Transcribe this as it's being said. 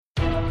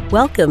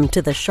Welcome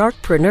to the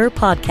Sharkpreneur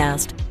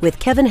Podcast with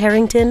Kevin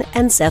Harrington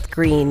and Seth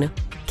Green.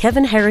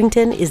 Kevin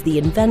Harrington is the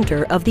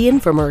inventor of the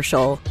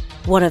infomercial,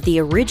 one of the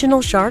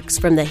original sharks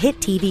from the hit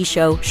TV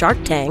show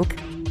Shark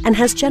Tank, and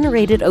has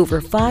generated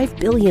over $5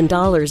 billion in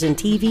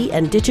TV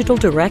and digital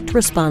direct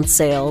response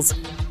sales.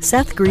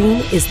 Seth Green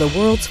is the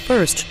world's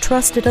first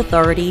trusted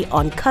authority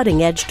on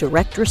cutting-edge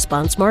direct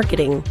response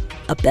marketing,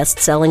 a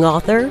best-selling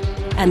author,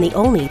 and the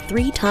only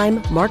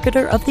 3-time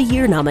Marketer of the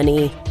Year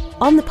nominee.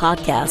 On the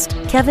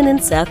podcast, Kevin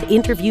and Seth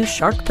interview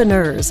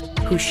sharkpreneurs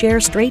who share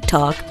straight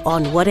talk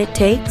on what it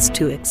takes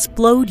to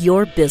explode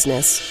your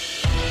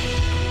business.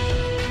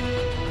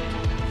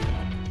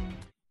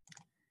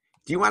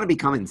 Do you want to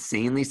become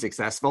insanely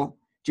successful?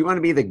 Do you want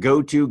to be the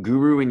go-to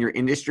guru in your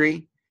industry?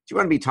 Do you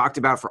want to be talked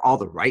about for all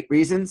the right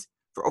reasons?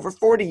 For over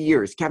 40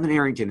 years, Kevin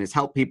Harrington has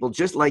helped people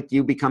just like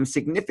you become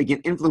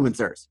significant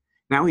influencers.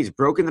 Now he's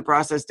broken the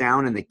process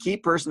down in the Key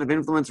Person of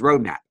Influence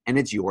Roadmap, and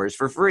it's yours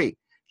for free.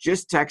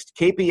 Just text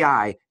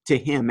KPI to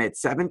him at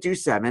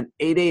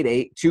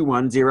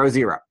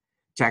 727-888-2100.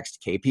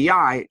 Text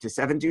KPI to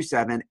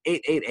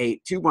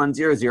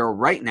 727-888-2100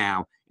 right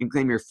now and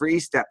claim your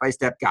free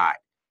step-by-step guide.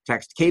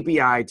 Text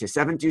KPI to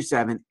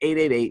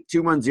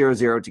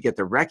 727-888-2100 to get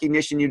the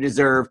recognition you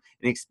deserve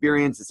and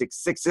experience the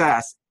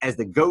success as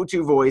the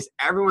go-to voice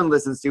everyone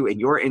listens to in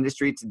your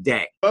industry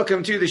today.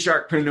 Welcome to the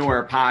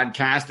Sharkpreneur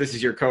Podcast. This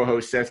is your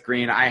co-host, Seth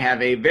Green. I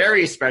have a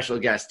very special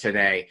guest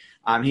today.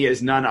 He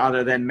is none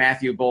other than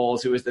Matthew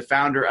Bowles, who is the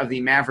founder of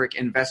the Maverick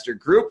Investor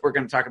Group. We're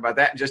going to talk about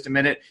that in just a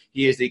minute.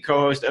 He is the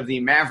co-host of the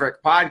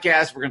Maverick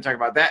Podcast. We're going to talk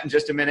about that in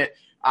just a minute.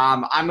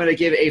 I'm going to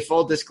give a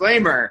full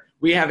disclaimer.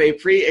 We have a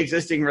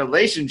pre-existing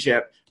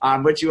relationship,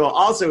 which you will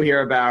also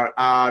hear about,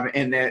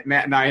 and that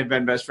Matt and I have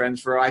been best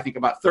friends for, I think,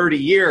 about 30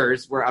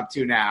 years we're up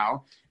to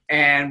now.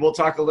 And we'll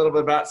talk a little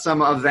bit about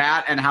some of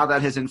that and how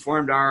that has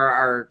informed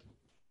our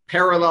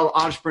parallel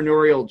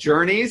entrepreneurial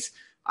journeys.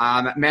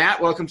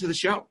 Matt, welcome to the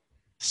show.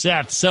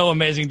 Seth, so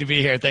amazing to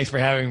be here. Thanks for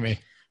having me.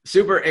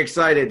 Super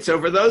excited. So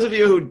for those of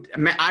you who,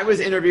 I was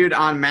interviewed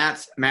on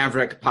Matt's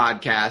Maverick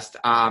podcast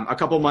a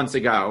couple months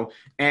ago,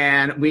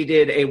 and we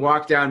did a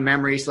walk down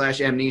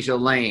memory/amnesia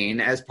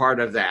lane as part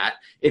of that.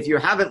 If you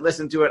haven't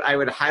listened to it, I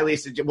would highly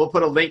suggest, we'll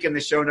put a link in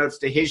the show notes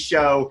to his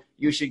show.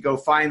 You should go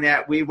find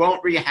that. We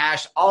won't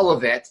rehash all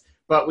of it,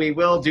 but we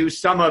will do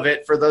some of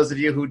it for those of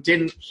you who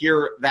didn't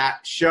hear that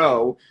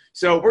show.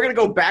 So we're going to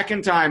go back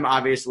in time,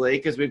 obviously,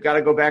 because we've got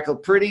to go back a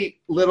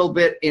pretty little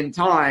bit in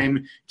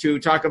time to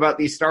talk about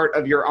the start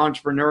of your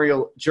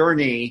entrepreneurial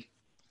journey.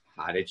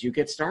 How did you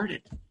get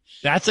started?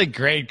 That's a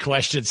great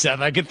question, Seth.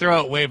 I could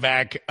throw it way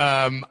back.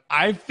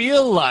 I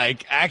feel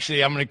like,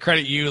 actually, I'm going to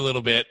credit you a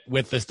little bit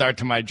with the start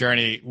to my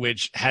journey,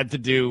 which had to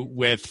do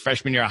with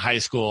freshman year of high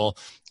school,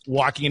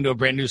 walking into a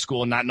brand new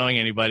school, not knowing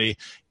anybody,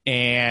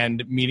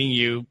 and meeting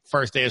you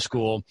first day of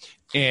school.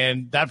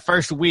 And that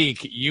first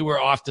week, you were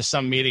off to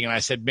some meeting, and I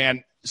said,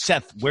 man,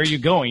 Seth, where are you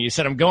going? You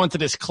said, I'm going to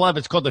this club.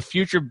 It's called the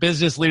Future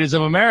Business Leaders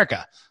of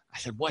America. I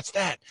said, what's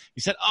that?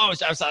 He said, I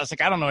was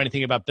like, I don't know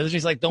anything about business.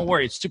 He's like, don't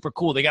worry, it's super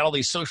cool. They got all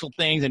these social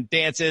things and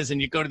dances,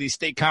 and you go to these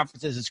state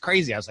conferences. It's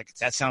crazy. I was like,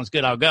 that sounds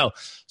good. I'll go.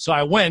 So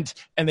I went,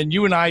 and then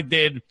you and I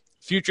did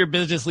Future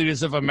Business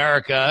Leaders of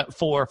America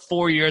for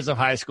 4 years of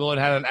high school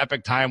and had an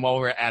epic time while we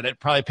were at it.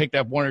 Probably picked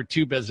up 1 or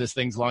 2 business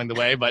things along the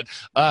way, but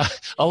a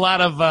lot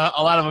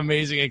of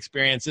amazing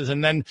experiences.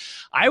 And then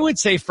I would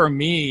say for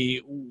me,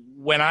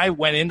 when I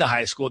went into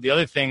high school, the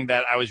other thing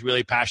that I was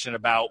really passionate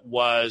about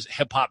was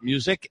hip hop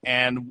music,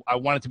 and I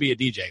wanted to be a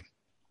DJ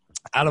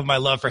out of my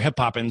love for hip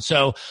hop. And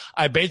so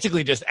I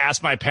basically just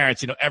asked my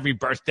parents, every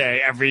birthday,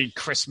 every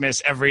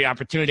Christmas, every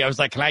opportunity, I was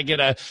like, can I get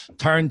a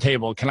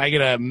turntable? Can I get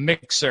a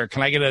mixer?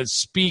 Can I get a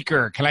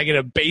speaker? Can I get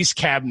a bass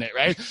cabinet?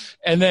 Right.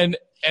 And then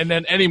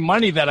any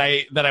money that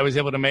I was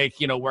able to make,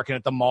 working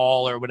at the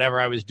mall or whatever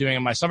I was doing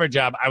in my summer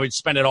job, I would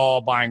spend it all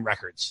buying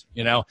records,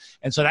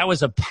 And so that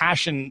was a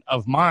passion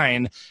of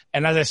mine.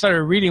 And as I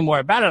started reading more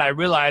about it, I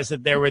realized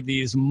that there were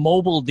these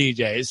mobile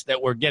DJs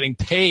that were getting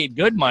paid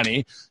good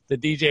money, the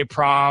DJ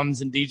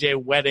proms and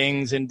DJ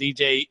weddings and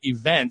DJ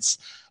events.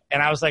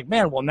 And I was like,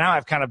 man, well, now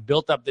I've kind of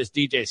built up this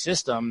DJ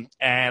system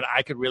and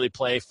I could really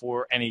play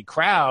for any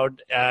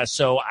crowd.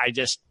 So I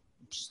just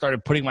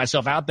started putting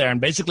myself out there. And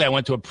basically I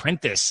went to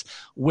apprentice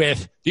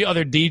with the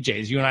other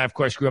DJs. You and I, of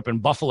course, grew up in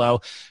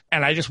Buffalo.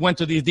 And I just went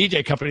to these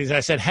DJ companies. And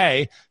I said,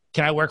 hey,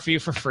 can I work for you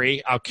for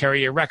free? I'll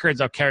carry your records.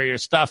 I'll carry your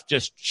stuff.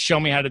 Just show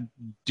me how to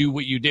do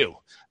what you do.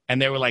 And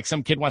they were like,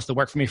 some kid wants to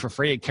work for me for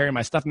free and carry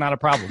my stuff. Not a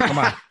problem. Come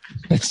on.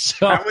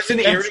 So that was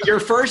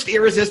your first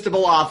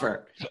irresistible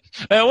offer.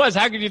 It was.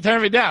 How could you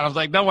turn me down? I was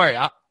like, don't worry.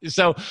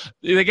 So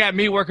they got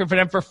me working for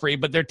them for free,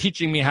 but they're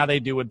teaching me how they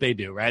do what they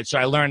do, right? So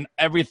I learned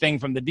everything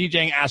from the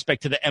DJing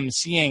aspect to the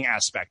MCing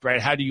aspect,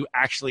 right? How do you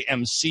actually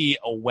MC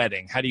a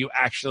wedding? How do you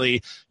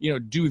actually,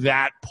 do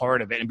that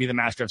part of it and be the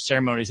master of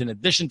ceremonies in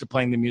addition to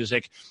playing the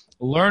music?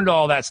 Learned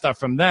all that stuff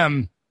from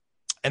them.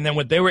 And then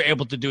what they were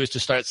able to do is to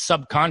start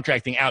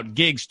subcontracting out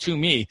gigs to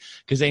me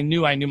because they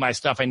knew I knew my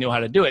stuff. I knew how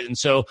to do it. And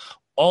so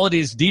all of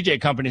these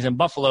DJ companies in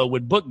Buffalo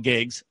would book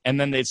gigs, and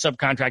then they'd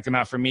subcontract them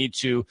out for me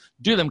to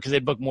do them because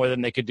they'd book more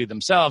than they could do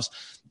themselves.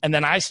 And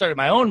then I started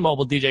my own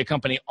mobile DJ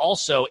company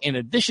also in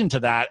addition to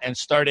that, and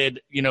started,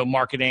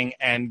 marketing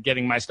and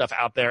getting my stuff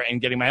out there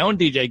and getting my own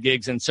DJ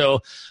gigs. And so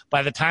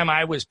by the time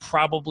I was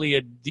probably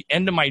at the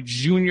end of my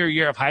junior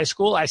year of high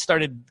school, I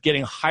started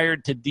getting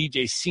hired to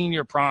DJ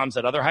senior proms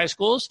at other high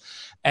schools.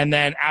 And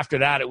then after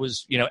that, it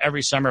was,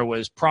 every summer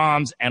was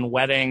proms and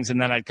weddings. And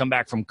then I'd come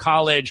back from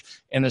college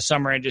in the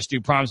summer and just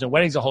do proms and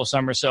weddings the whole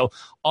summer. So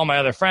all my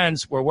other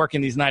friends were working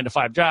these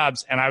 9-to-5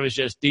 jobs, and I was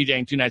just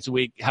DJing 2 nights a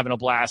week, having a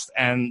blast.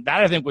 And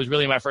that, I think, was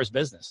really my first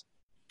business.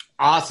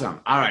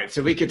 Awesome. All right.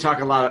 So we could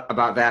talk a lot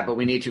about that, but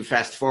we need to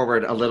fast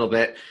forward a little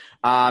bit.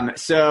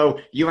 So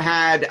you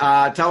had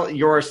tell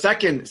your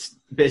second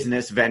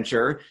business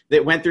venture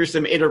that went through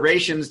some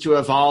iterations to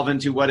evolve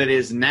into what it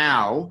is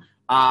now.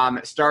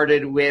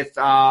 Started with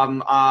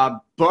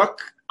a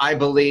book, I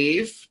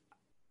believe,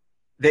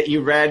 that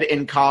you read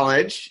in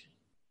college.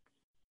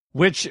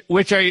 Which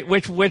are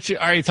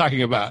you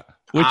talking about?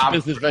 Which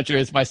business venture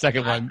is my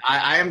second one?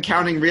 I am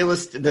counting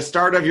the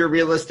start of your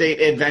real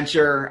estate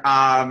adventure.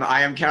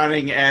 I am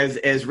counting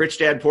as Rich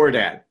Dad, Poor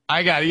Dad.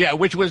 I got it. Yeah,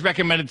 which was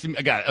recommended to me.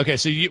 I got it. Okay,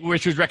 so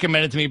which was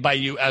recommended to me by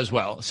you as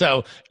well.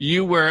 So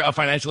you were a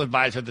financial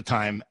advisor at the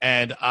time,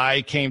 and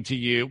I came to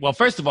you. Well,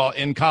 first of all,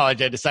 in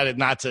college, I decided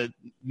not to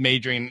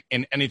major in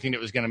anything that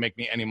was going to make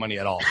me any money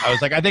at all. I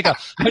was like, I think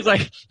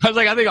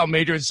I'll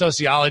major in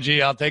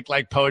sociology. I'll take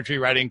like poetry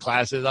writing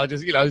classes. I'll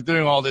just, I was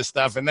doing all this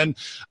stuff, and then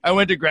I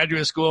went to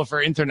graduate school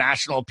for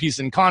international peace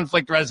and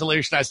conflict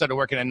resolution. I started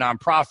working in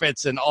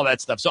nonprofits and all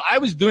that stuff. So I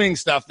was doing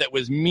stuff that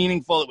was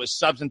meaningful. It was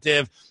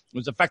substantive. It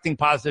was affecting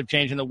positive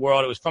change in the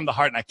world. It was from the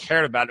heart, and I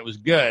cared about it. It was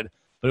good,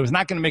 but it was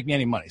not going to make me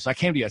any money. So I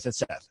came to you. I said,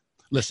 Seth,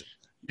 listen,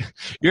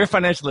 you're a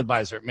financial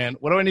advisor, man.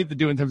 What do I need to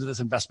do in terms of this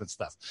investment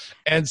stuff?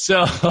 And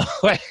so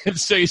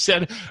you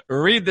said,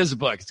 read this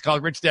book. It's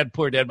called Rich Dad,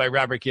 Poor Dad by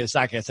Robert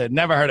Kiyosaki. I said,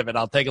 never heard of it.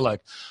 I'll take a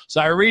look.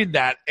 So I read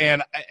that.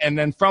 And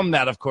then from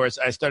that, of course,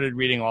 I started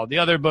reading all the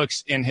other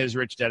books in his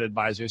Rich Dad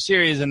Advisor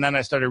series. And then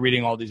I started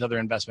reading all these other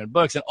investment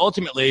books. And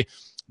ultimately,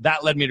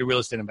 that led me to real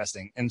estate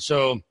investing. And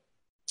so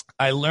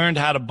I learned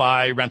how to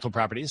buy rental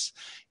properties,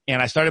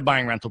 and I started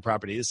buying rental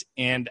properties.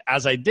 And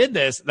as I did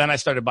this, then I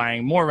started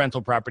buying more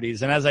rental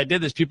properties. And as I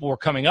did this, people were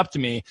coming up to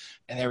me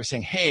and they were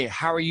saying, hey,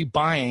 how are you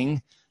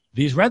buying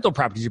these rental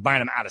properties? You're buying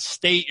them out of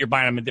state. You're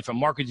buying them in different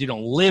markets you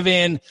don't live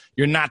in.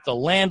 You're not the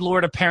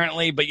landlord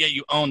apparently, but yet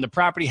you own the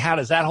property. How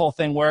does that whole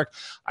thing work?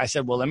 I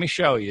said, well, let me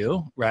show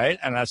you, right?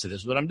 And I said,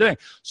 this is what I'm doing.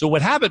 So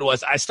what happened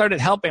was I started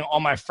helping all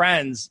my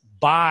friends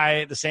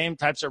buy the same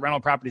types of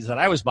rental properties that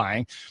I was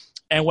buying.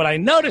 And what I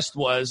noticed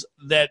was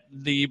that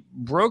the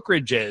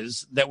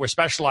brokerages that were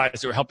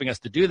specialized that were helping us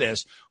to do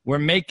this were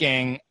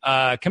making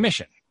a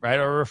commission, right,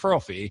 or a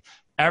referral fee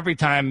every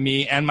time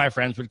me and my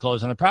friends would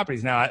close on the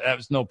properties. Now, that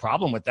was no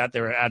problem with that. They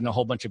were adding a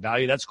whole bunch of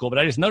value. That's cool. But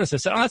I just noticed, I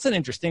said, oh, that's an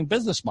interesting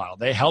business model.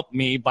 They help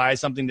me buy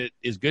something that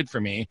is good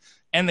for me,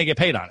 and they get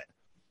paid on it.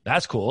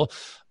 That's cool.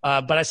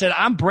 But I said,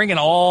 I'm bringing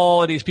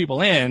all of these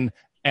people in.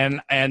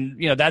 And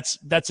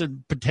that's a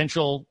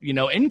potential,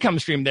 income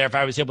stream there if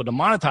I was able to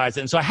monetize it.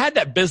 And so I had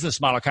that business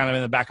model kind of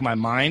in the back of my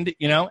mind,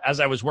 as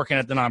I was working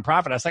at the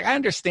nonprofit. I was like, I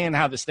understand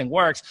how this thing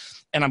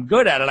works and I'm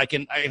good at it. I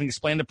can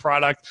explain the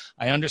product.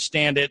 I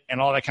understand it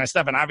and all that kind of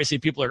stuff. And obviously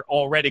people are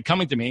already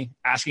coming to me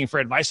asking for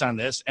advice on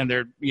this, and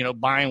they're,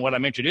 buying what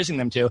I'm introducing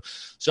them to.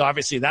 So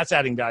obviously that's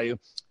adding value.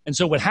 And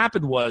so what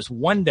happened was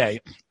one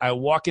day I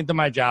walk into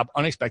my job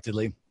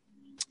unexpectedly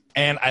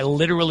and I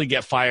literally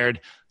get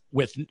fired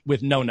with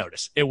no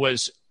notice. It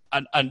was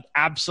an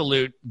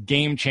absolute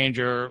game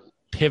changer,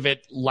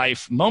 pivot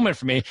life moment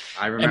for me.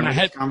 I remember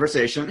this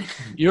conversation.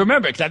 You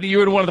remember, because I think you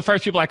were one of the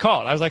first people I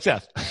called. I was like,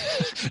 Seth,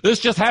 this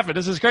just happened.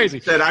 This is crazy.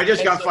 He said, I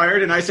just got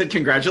fired, and I said,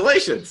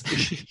 congratulations.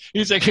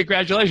 You said,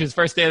 congratulations,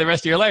 first day of the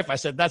rest of your life. I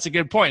said, that's a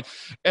good point.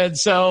 And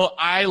so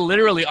I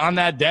literally on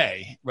that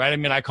day, right? I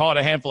mean, I called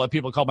a handful of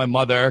people, called my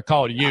mother,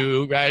 called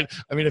you, right?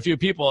 I mean, a few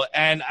people.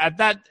 And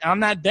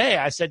on that day,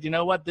 I said, you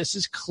know what? This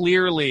is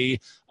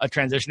clearly a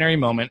transitionary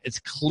moment. It's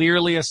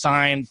clearly a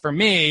sign for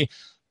me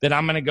that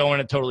I'm going to go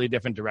in a totally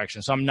different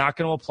direction. So I'm not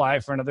going to apply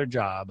for another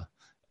job,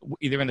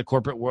 either in the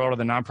corporate world or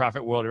the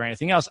nonprofit world or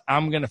anything else.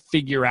 I'm going to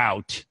figure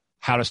out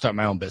how to start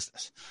my own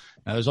business.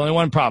 Now, there's only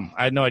one problem.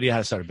 I had no idea how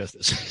to start a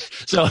business.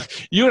 So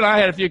you and I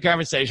had a few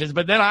conversations,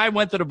 but then I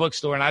went to the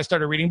bookstore and I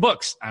started reading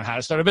books on how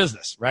to start a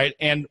business, right?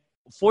 And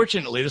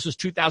fortunately, this was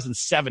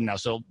 2007 now,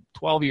 so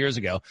 12 years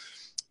ago.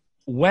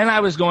 When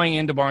I was going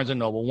into Barnes &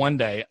 Noble one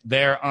day,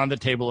 there on the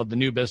table of the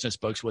new business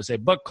books was a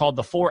book called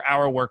The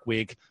 4-Hour Work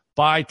Week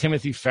by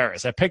Timothy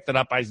Ferriss. I picked it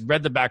up. I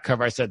read the back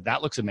cover. I said,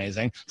 that looks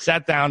amazing.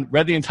 Sat down,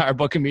 read the entire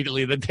book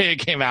immediately the day it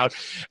came out.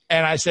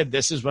 And I said,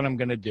 this is what I'm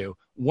going to do.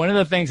 One of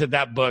the things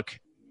that book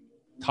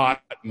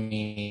taught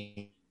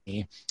me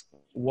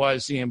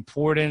was the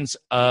importance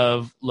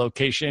of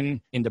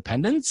location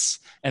independence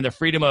and the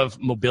freedom of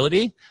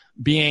mobility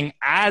being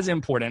as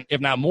important, if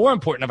not more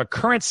important, of a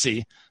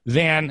currency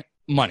than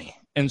money.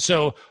 And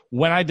so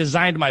when I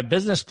designed my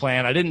business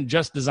plan, I didn't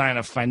just design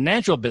a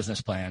financial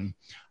business plan.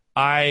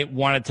 I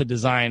wanted to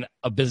design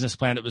a business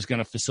plan that was going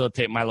to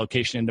facilitate my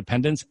location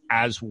independence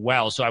as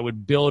well. So I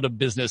would build a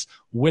business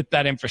with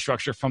that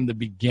infrastructure from the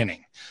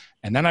beginning.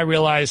 And then I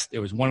realized there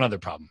was one other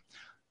problem.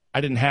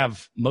 I didn't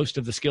have most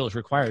of the skills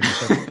required.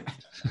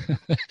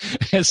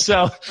 And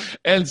so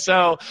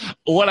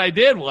what I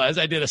did was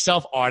I did a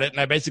self audit,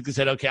 and I basically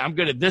said, okay, I'm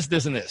good at this,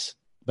 this, and this,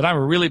 but I'm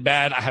really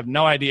bad. I have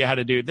no idea how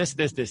to do this,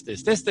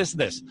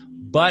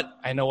 but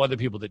I know other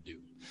people that do.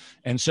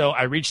 And so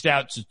I reached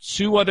out to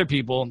 2 other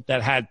people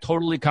that had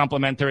totally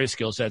complementary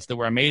skill sets that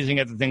were amazing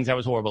at the things I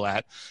was horrible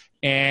at.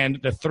 And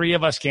the 3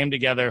 of us came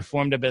together,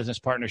 formed a business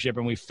partnership,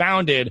 and we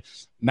founded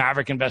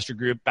Maverick Investor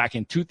Group back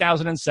in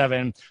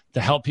 2007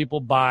 to help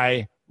people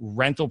buy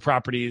rental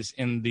properties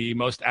in the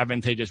most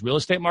advantageous real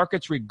estate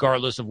markets,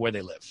 regardless of where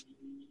they live.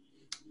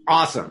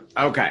 Awesome.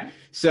 Okay.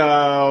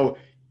 So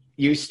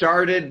you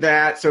started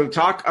that. So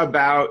talk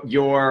about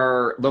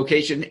your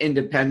location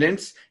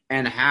independence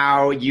and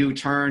how you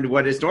turned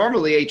what is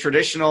normally a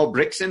traditional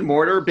bricks and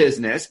mortar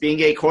business, being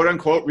a quote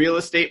unquote real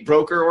estate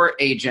broker or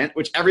agent,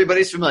 which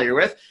everybody's familiar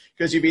with,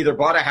 because you've either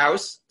bought a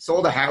house,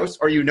 sold a house,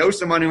 or you know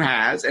someone who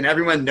has, and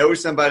everyone knows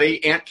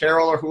somebody, Aunt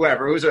Carol or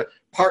whoever, who's a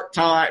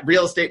part-time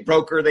real estate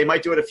broker. They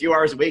might do it a few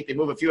hours a week. They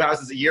move a few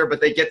houses a year, but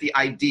they get the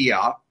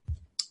idea.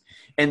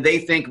 And they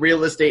think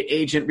real estate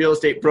agent, real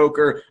estate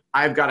broker,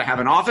 I've got to have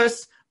an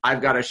office. I've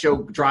got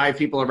to drive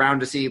people around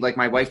to see, like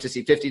my wife, to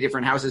see 50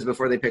 different houses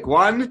before they pick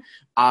one.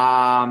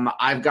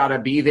 I've got to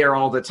be there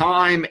all the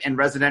time. And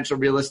residential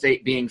real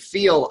estate being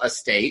feel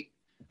estate,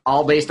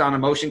 all based on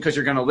emotion because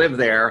you're going to live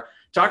there.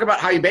 Talk about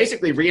how you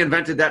basically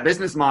reinvented that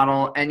business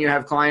model, and you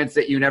have clients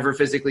that you never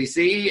physically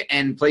see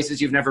and places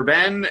you've never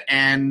been,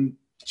 and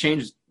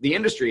changed the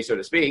industry, so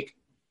to speak.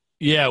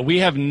 Yeah, we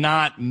have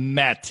not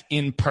met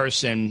in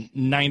person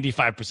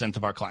 95%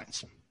 of our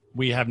clients.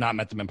 We have not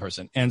met them in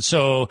person. And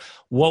so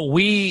what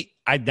we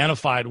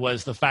identified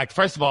was the fact,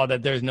 first of all,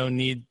 that there's no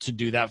need to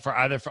do that for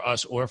either for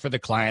us or for the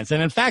clients.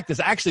 And in fact, this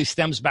actually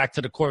stems back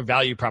to the core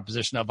value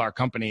proposition of our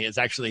company. Is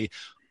actually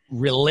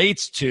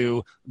relates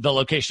to the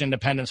location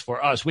independence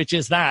for us, which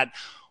is that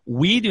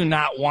we do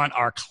not want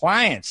our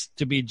clients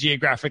to be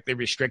geographically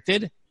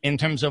restricted in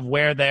terms of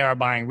where they are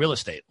buying real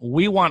estate.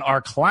 We want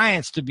our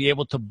clients to be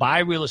able to buy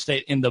real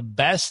estate in the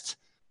best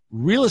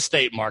real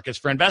estate markets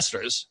for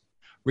investors,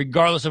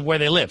 regardless of where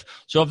they live.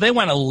 So if they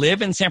want to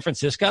live in San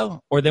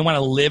Francisco or they want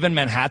to live in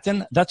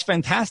Manhattan, that's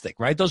fantastic,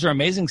 right? Those are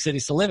amazing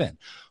cities to live in.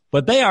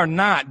 But they are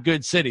not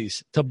good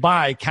cities to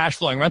buy cash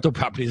flowing rental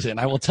properties in.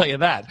 I will tell you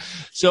that.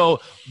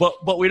 So,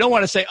 but we don't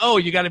want to say, oh,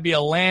 you got to be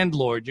a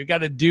landlord. You got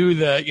to do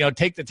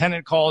take the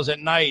tenant calls at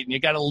night, and you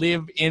got to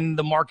live in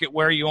the market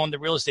where you own the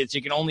real estate. So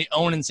you can only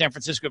own in San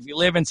Francisco if you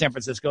live in San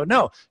Francisco.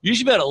 No, you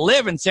should be able to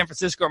live in San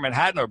Francisco or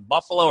Manhattan or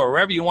Buffalo or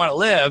wherever you want to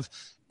live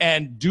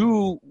and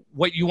do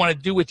what you want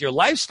to do with your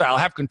lifestyle,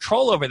 have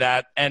control over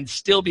that, and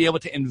still be able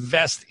to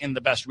invest in the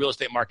best real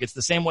estate markets.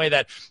 The same way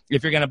that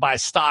if you're going to buy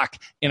stock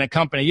in a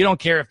company, you don't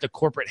care if the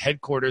corporate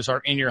headquarters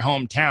are in your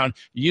hometown.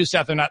 You,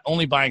 Seth, are not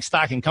only buying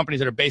stock in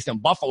companies that are based in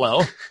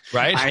Buffalo,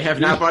 right? I have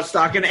not bought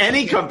stock in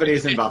any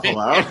companies in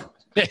Buffalo.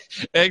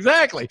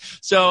 Exactly.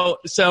 So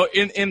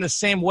in the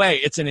same way,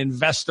 it's an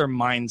investor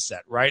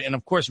mindset, right? And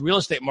of course, real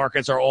estate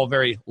markets are all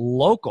very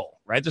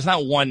local, right? There's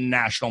not one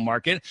national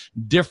market.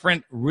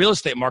 Different real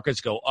estate markets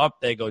go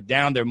up, they go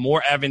down. They're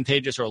more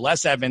advantageous or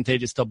less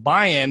advantageous to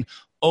buy in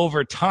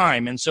over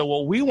time. And so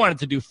what we wanted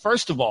to do,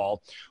 first of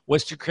all,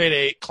 was to create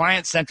a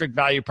client-centric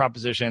value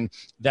proposition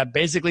that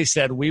basically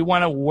said we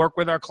want to work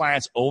with our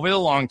clients over the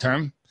long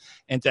term,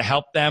 and to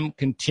help them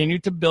continue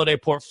to build a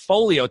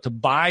portfolio to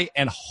buy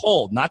and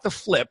hold, not to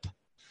flip,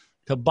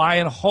 to buy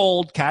and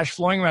hold cash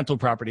flowing rental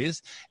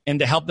properties, and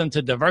to help them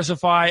to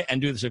diversify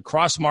and do this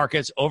across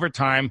markets over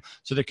time,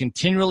 so they're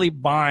continually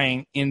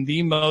buying in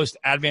the most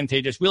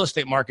advantageous real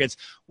estate markets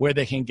where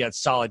they can get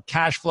solid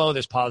cash flow.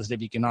 There's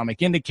positive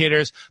economic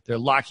indicators. They're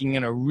locking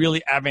in a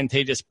really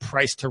advantageous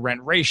price to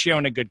rent ratio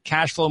and a good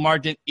cash flow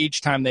margin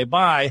each time they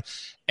buy.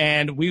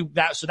 And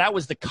so that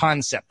was the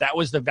concept. That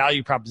was the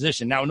value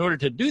proposition. Now, in order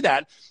to do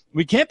that,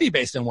 we can't be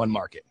based in one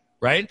market,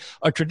 right?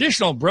 A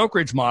traditional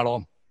brokerage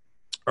model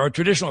or a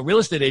traditional real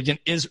estate agent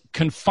is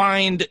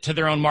confined to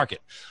their own market.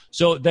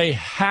 So they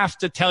have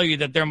to tell you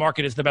that their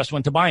market is the best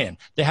one to buy in.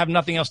 They have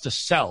nothing else to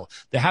sell.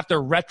 They have to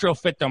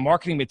retrofit their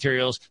marketing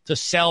materials to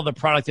sell the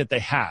product that they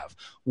have.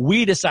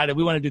 We decided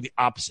we want to do the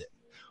opposite.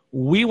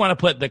 We want to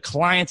put the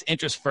client's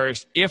interest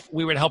first. If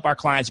we were to help our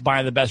clients buy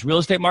in the best real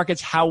estate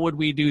markets, how would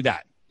we do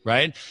that?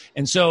 Right?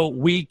 And so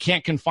we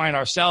can't confine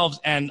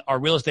ourselves and our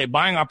real estate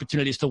buying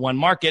opportunities to one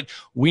market.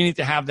 We need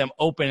to have them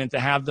open and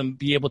to have them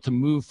be able to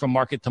move from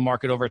market to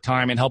market over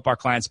time and help our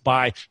clients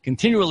buy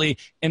continually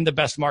in the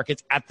best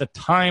markets at the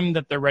time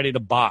that they're ready to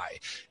buy.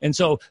 And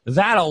so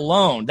that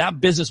alone, that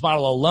business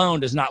model alone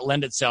does not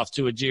lend itself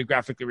to a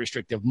geographically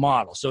restrictive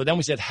model. So then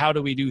we said, how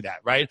do we do that?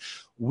 Right?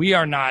 We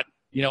are not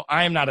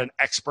I am not an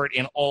expert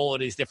in all of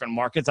these different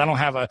markets. I don't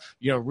have a,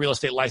 real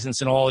estate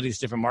license in all of these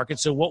different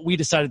markets. So what we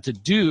decided to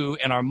do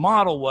in our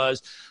model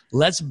was,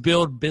 let's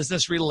build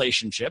business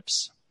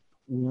relationships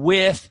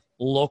with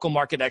local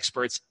market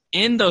experts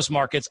in those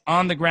markets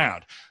on the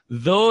ground.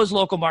 Those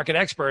local market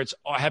experts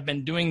have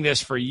been doing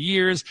this for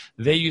years.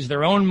 They use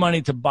their own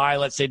money to buy,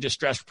 let's say,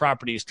 distressed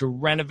properties, to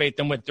renovate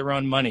them with their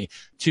own money,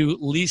 to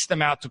lease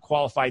them out to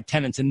qualified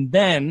tenants. And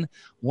then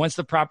once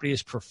the property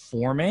is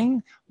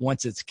performing,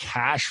 once it's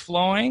cash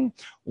flowing,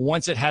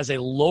 once it has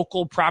a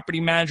local property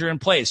manager in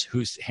place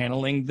who's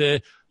handling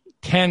the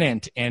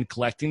tenant and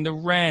collecting the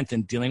rent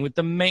and dealing with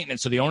the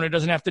maintenance, so the owner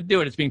doesn't have to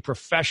do it, it's being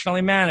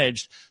professionally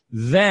managed,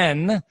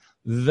 then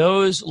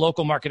those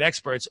local market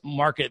experts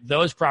market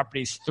those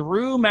properties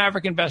through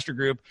Maverick Investor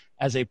Group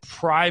as a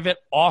private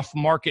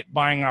off-market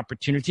buying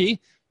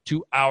opportunity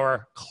to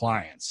our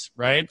clients,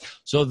 right?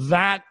 So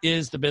that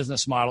is the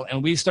business model.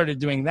 And we started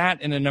doing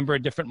that in a number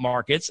of different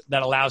markets.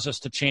 That allows us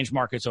to change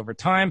markets over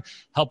time,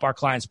 help our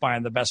clients buy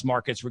in the best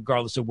markets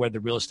regardless of where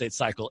the real estate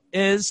cycle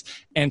is,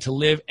 and to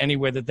live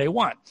anywhere that they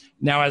want.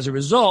 Now, as a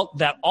result,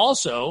 that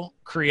also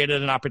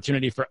created an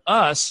opportunity for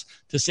us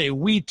to say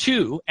we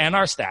too, and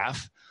our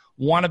staff,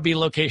 want to be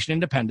location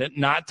independent,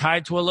 not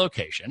tied to a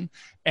location.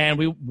 And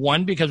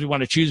because we want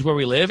to choose where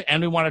we live,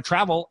 and we want to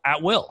travel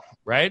at will,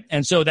 right?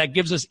 And so that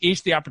gives us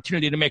each the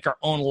opportunity to make our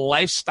own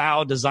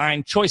lifestyle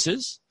design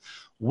choices,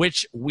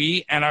 which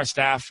we and our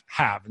staff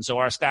have. And so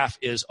our staff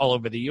is all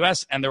over the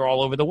US and they're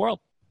all over the world.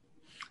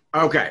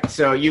 Okay,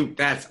 so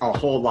that's a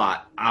whole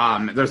lot.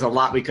 There's a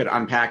lot we could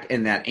unpack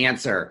in that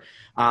answer.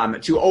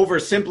 To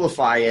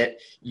oversimplify it,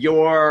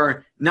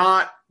 you're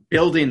not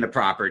building the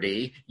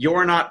property,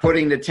 you're not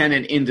putting the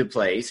tenant into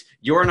place,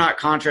 you're not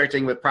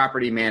contracting with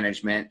property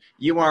management,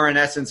 you are in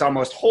essence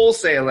almost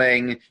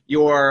wholesaling,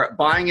 you're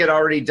buying it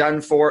already done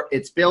for,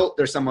 it's built,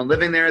 there's someone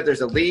living there, there's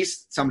a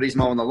lease, somebody's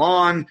mowing the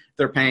lawn,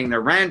 they're paying their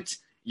rent,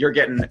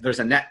 there's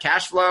a net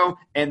cash flow,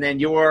 and then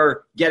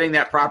you're getting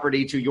that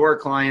property to your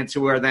clients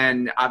who are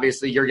then,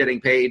 obviously you're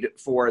getting paid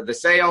for the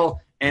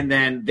sale, and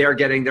then they're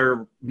getting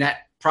their net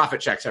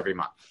profit checks every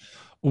month.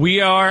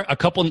 We are a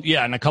couple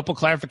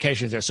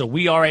clarifications there. So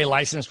we are a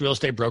licensed real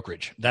estate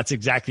brokerage. That's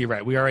exactly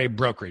right. We are a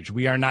brokerage.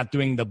 We are not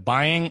doing the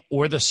buying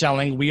or the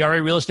selling. We are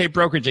a real estate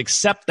brokerage,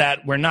 except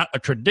that we're not a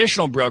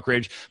traditional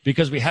brokerage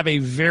because we have a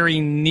very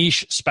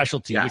niche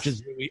specialty, yes, which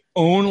is we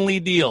only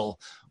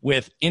deal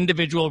with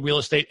individual real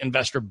estate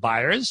investor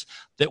buyers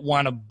that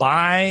want to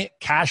buy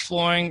cash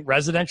flowing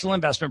residential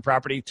investment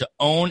property to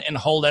own and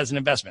hold as an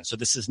investment. So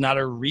this is not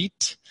a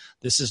REIT.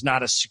 This is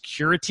not a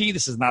security.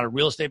 This is not a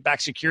real estate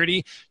backed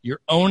security.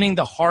 You're owning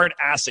the hard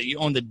asset. You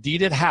own the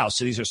deeded house.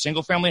 So these are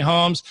single family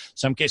homes,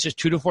 some cases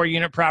 2 to 4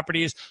 unit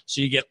properties.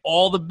 So you get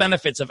all the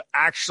benefits of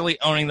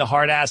actually owning the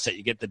hard asset.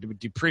 You get the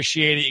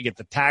depreciated, you get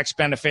the tax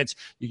benefits,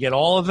 you get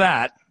all of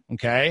that.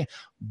 Okay.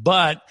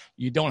 But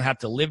you don't have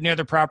to live near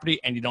the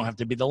property and you don't have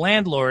to be the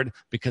landlord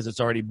because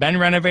it's already been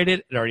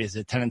renovated. It already has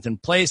a tenant in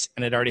place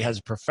and it already has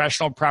a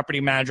professional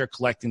property manager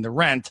collecting the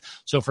rent.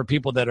 So for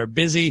people that are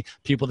busy,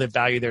 people that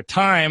value their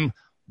time,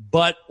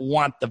 but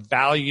want the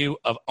value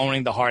of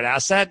owning the hard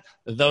asset,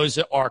 those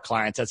are our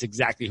clients. That's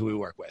exactly who we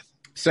work with.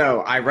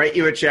 So I write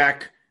you a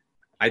check.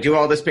 I do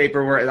all this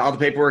paperwork, all the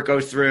paperwork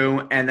goes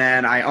through, and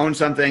then I own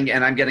something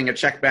and I'm getting a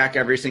check back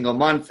every single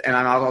month. And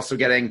I'm also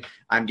getting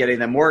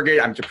the mortgage,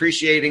 I'm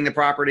depreciating the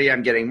property,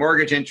 I'm getting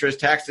mortgage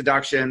interest, tax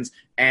deductions,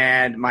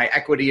 and my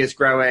equity is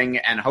growing.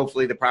 And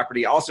hopefully the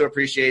property also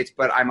appreciates,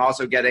 but I'm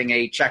also getting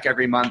a check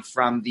every month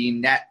from the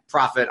net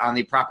profit on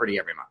the property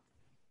every month.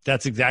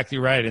 That's exactly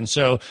right. And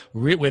so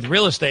with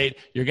real estate,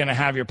 you're going to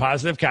have your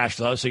positive cash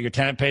flow. So your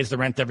tenant pays the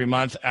rent every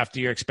month. After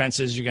your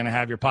expenses, you're going to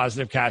have your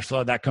positive cash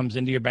flow. That comes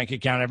into your bank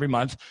account every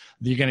month.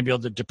 You're going to be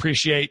able to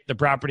depreciate the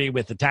property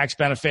with the tax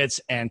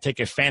benefits and take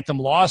a phantom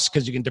loss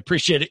because you can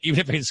depreciate it even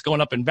if it's going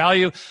up in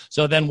value.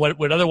 So then what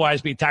would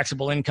otherwise be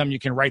taxable income, you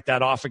can write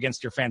that off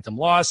against your phantom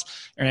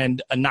loss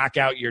and knock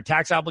out your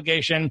tax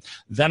obligation.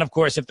 Then, of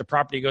course, if the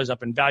property goes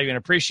up in value and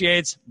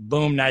appreciates,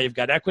 boom, now you've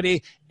got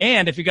equity.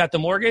 And if you got the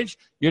mortgage,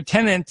 your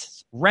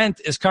tenant's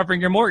rent is covering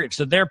your mortgage.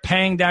 So they're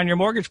paying down your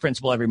mortgage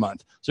principal every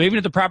month. So even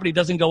if the property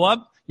doesn't go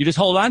up, you just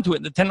hold on to it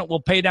and the tenant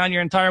will pay down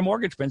your entire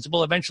mortgage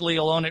principal. Eventually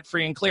you'll own it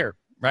free and clear,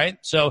 right?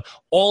 So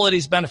all of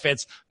these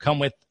benefits come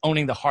with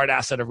owning the hard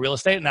asset of real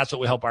estate. And that's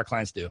what we help our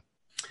clients do.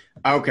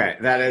 Okay,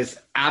 that is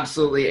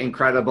absolutely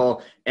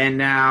incredible. And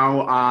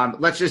now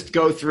let's just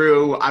go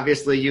through,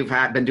 obviously you've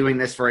been doing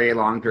this for a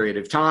long period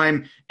of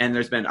time and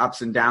there's been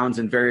ups and downs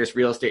in various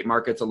real estate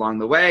markets along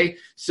the way.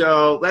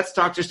 So let's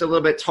talk just a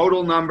little bit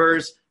total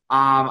numbers.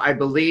 I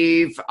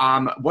believe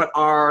what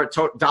are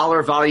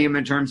dollar volume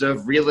in terms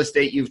of real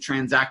estate you've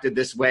transacted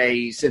this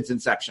way since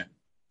inception?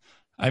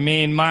 I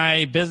mean,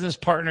 my business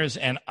partners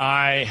and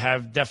I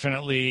have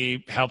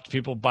definitely helped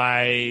people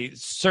buy,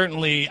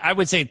 certainly, I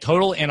would say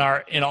total in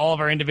all of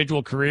our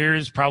individual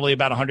careers, probably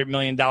about $100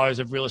 million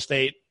of real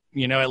estate,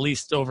 at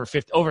least over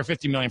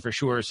 50 million for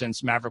sure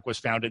since Maverick was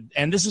founded.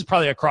 And this is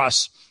probably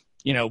across,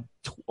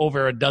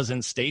 over a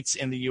dozen states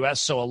in the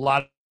US. So a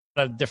lot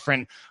of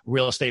different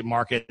real estate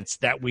markets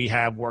that we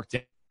have worked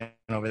in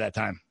over that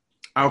time.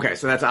 Okay,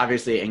 so that's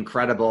obviously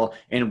incredible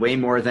and way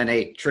more than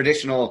a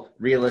traditional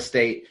real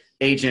estate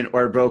agent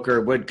or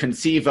broker would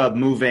conceive of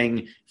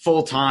moving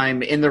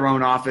full-time in their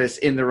own office,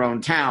 in their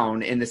own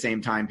town in the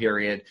same time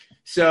period.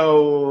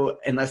 So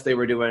unless they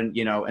were doing,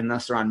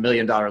 unless they're on $1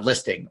 million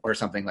listing or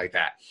something like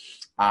that,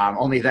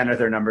 only then are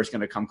their numbers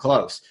going to come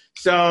close.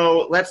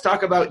 So let's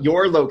talk about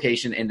your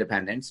location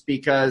independence,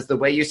 because the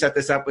way you set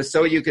this up was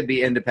so you could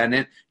be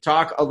independent.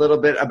 Talk a little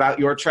bit about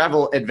your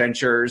travel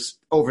adventures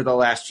over the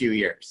last few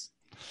years.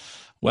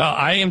 Well,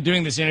 I am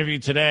doing this interview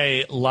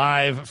today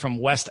live from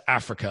West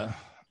Africa.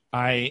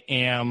 I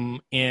am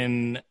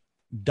in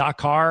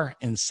Dakar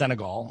in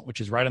Senegal,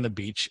 which is right on the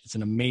beach. It's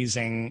an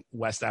amazing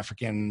West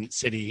African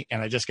city.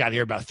 And I just got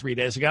here about 3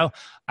 days ago.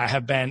 I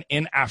have been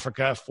in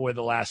Africa for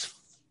the last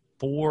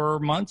 4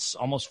 months,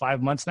 almost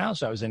 5 months now.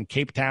 So I was in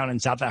Cape Town in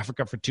South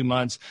Africa for 2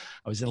 months.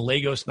 I was in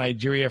Lagos,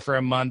 Nigeria for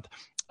a month.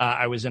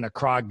 I was in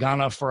Accra,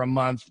 Ghana for a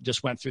month,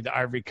 just went through the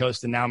Ivory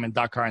Coast, and now I'm in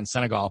Dakar in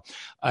Senegal.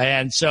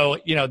 And so,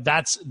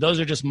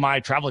 those are just my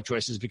travel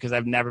choices because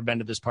I've never been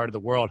to this part of the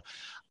world.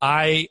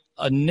 I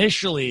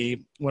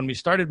initially, when we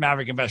started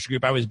Maverick Investor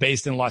Group, I was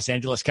based in Los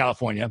Angeles,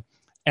 California,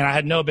 and I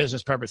had no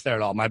business purpose there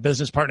at all. My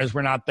business partners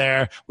were not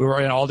there. We were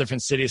in all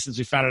different cities since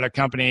we founded our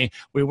company.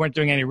 We weren't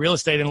doing any real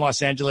estate in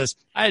Los Angeles.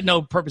 I had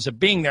no purpose of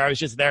being there. I was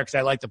just there because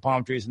I liked the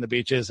palm trees and the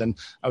beaches, and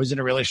I was in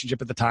a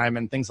relationship at the time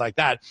and things like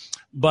that.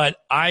 But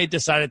I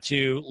decided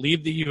to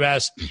leave the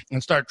U.S.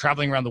 and start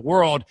traveling around the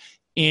world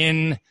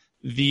in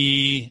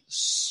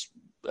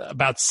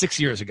about 6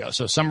 years ago,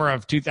 so summer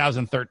of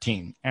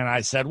 2013. And I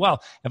said,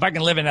 well, if I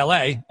can live in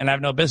LA and I have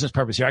no business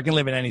purpose here, I can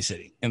live in any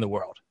city in the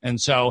world. And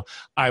so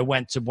I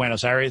went to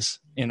Buenos Aires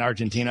in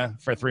Argentina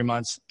for 3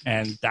 months,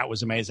 and that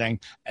was amazing.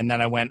 And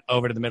then I went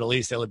over to the Middle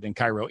East. I lived in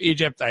Cairo,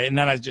 Egypt. And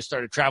then I just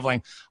started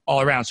traveling all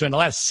around. So in the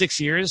last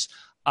 6 years,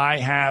 I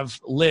have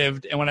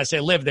lived, and when I say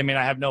lived, I mean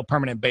I have no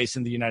permanent base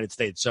in the United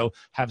States. So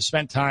have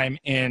spent time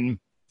in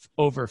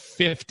over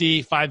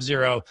 50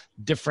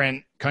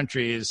 different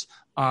countries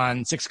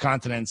on 6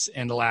 continents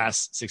in the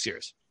last 6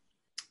 years.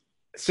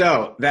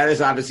 So that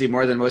is obviously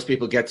more than most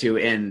people get to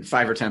in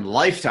 5 or 10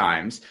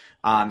 lifetimes.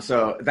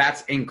 So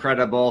that's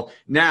incredible.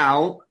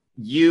 Now,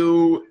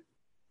 do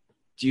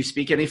you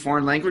speak any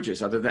foreign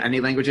languages other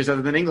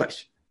than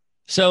English?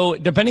 So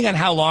depending on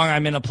how long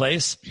I'm in a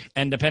place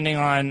and depending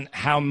on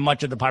how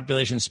much of the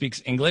population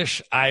speaks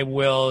English, I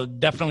will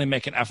definitely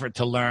make an effort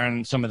to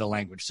learn some of the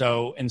language.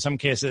 So in some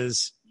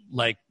cases,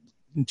 like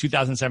in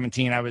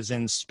 2017, I was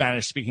in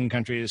Spanish-speaking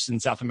countries in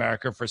South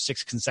America for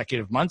 6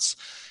 consecutive months.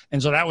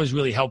 And so that was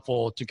really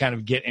helpful to kind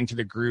of get into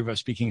the groove of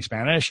speaking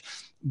Spanish.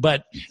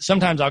 But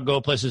sometimes I'll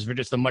go places for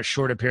just a much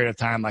shorter period of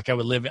time. Like I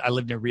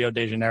lived in Rio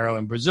de Janeiro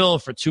in Brazil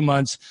for 2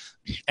 months,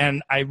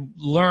 and I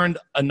learned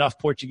enough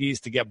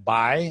Portuguese to get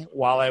by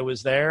while I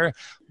was there.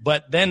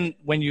 But then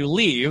when you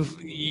leave,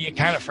 you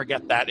kind of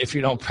forget that if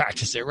you don't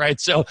practice it, right?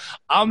 So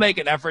I'll make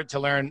an effort to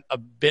learn a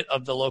bit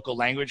of the local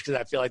language because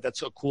I feel like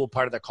that's a cool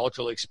part of the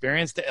cultural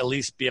experience to at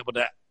least be able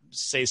to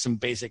say some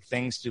basic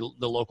things to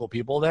the local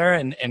people there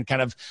and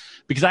kind of,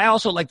 because I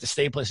also like to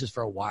stay places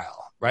for a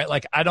while, right?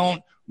 Like I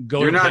don't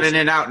go. You're not in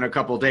and out in a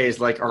couple of days,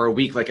 or a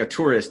week, like a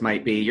tourist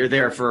might be. You're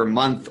there for a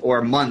month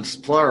or months,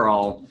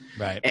 plural.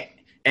 Right.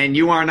 And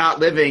you are not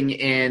living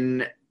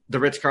in the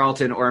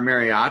Ritz-Carlton or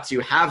Marriott's. You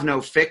have no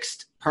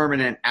fixed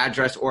permanent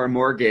address or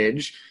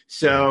mortgage.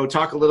 So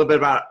talk a little bit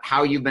about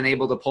how you've been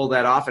able to pull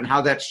that off and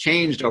how that's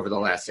changed over the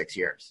last 6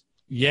 years.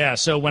 Yeah.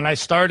 So when I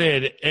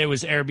started, it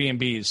was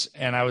Airbnbs,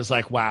 and I was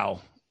like,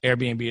 wow,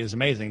 Airbnb is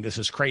amazing. This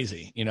is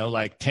crazy.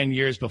 Like 10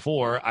 years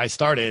before I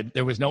started,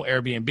 there was no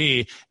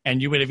Airbnb,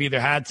 and you would have either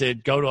had to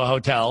go to a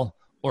hotel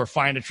or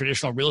find a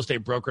traditional real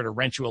estate broker to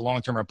rent you a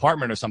long-term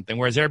apartment or something.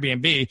 Whereas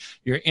Airbnb,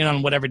 you're in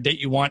on whatever date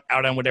you want,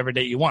 out on whatever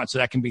date you want. So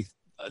that can be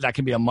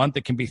a month,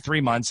 it can be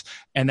 3 months,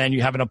 and then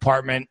you have an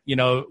apartment,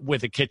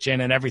 with a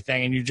kitchen and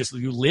everything, and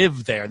you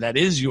live there. That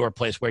is your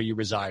place where you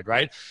reside,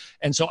 right?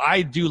 And so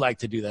I do like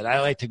to do that. I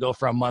like to go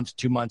for a month,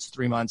 2 months,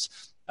 3 months.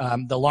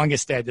 The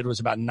longest stay I did was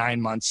about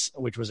 9 months,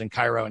 which was in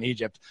Cairo in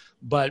Egypt.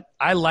 But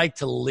I like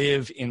to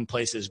live in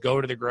places, go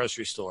to the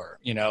grocery store,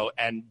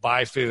 and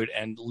buy food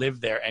and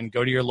live there and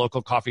go to your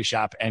local coffee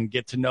shop and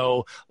get to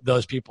know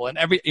those people and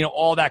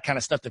all that kind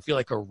of stuff to feel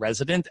like a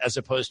resident as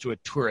opposed to a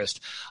tourist.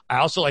 I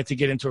also like to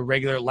get into a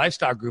regular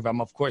lifestyle groove.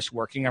 I'm, of course,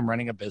 working. I'm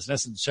running a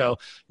business. And so,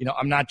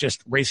 I'm not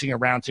just racing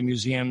around to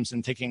museums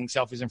and taking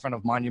selfies in front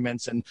of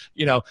monuments and,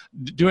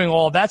 doing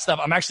all that stuff.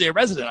 I'm actually a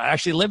resident. I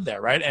actually live there,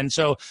 right? And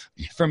so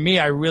for me,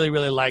 I really,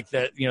 really like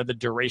that, the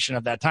duration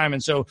of that time.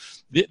 And so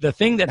the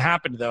thing that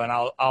happened though, and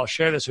I'll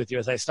share this with you,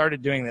 as I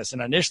started doing this.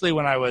 And initially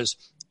when I was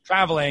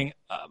traveling,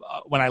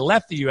 when I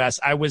left the US,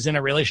 I was in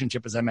a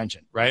relationship, as I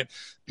mentioned, right?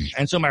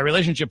 And so my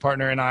relationship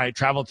partner and I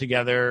traveled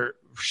together.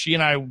 She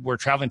and I were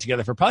traveling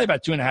together for probably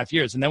about 2.5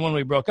 years. And then when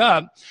we broke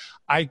up,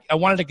 I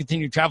wanted to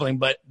continue traveling,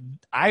 but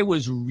I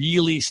was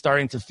really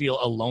starting to feel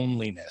a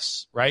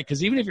loneliness, right?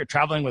 Because even if you're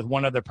traveling with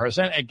one other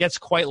person, it gets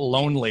quite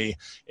lonely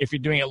if you're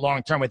doing it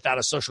long-term without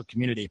a social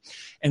community.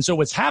 And so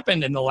what's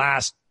happened in the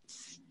last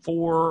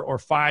 4 or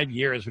 5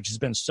 years, which has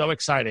been so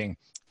exciting,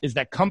 is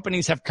that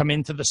companies have come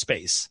into the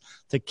space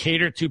to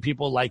cater to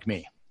people like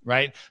me,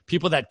 right?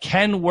 People that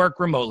can work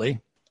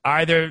remotely.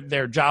 Either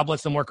their job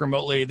lets them work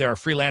remotely, they're a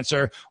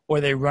freelancer,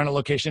 or they run a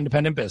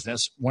location-independent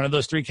business, one of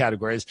those 3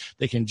 categories.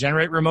 They can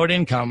generate remote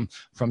income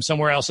from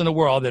somewhere else in the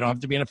world. They don't have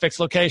to be in a fixed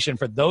location.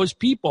 For those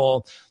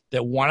people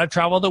that want to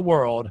travel the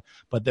world,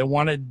 but they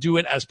want to do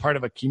it as part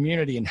of a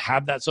community and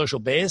have that social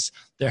base,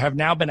 there have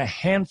now been a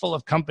handful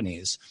of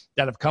companies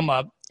that have come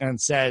up and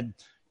said,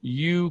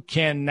 you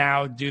can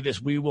now do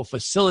this. We will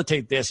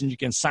facilitate this, and you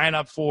can sign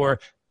up for,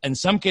 in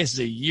some cases,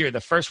 a year.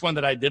 The first one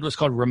that I did was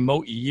called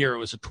Remote Year. It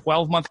was a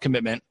 12-month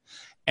commitment,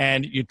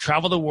 and you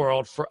travel the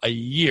world for a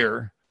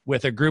year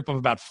with a group of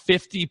about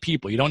 50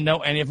 people. You don't know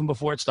any of them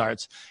before it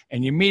starts,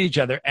 and you meet each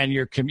other, and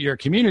you're a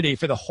community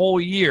for the whole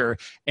year,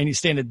 and you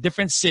stay in a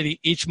different city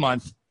each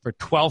month for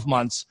 12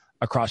 months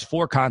across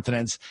 4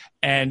 continents,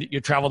 and you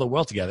travel the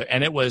world together.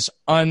 And it was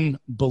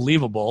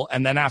unbelievable.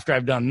 And then after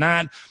I've done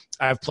that,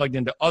 I've plugged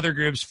into other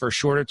groups for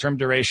shorter term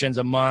durations,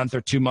 a month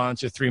or 2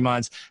 months or 3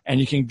 months, and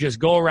you can just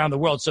go around the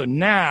world. So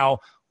now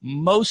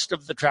most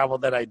of the travel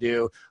that I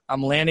do,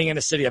 I'm landing in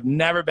a city I've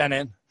never been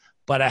in,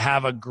 but I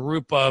have a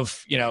group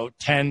of,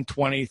 10,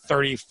 20,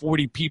 30,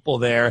 40 people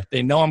there.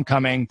 They know I'm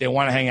coming. They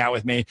want to hang out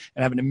with me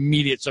and have an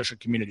immediate social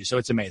community. So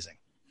it's amazing.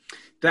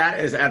 That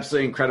is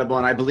absolutely incredible.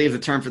 And I believe the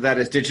term for that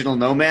is digital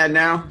nomad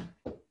now.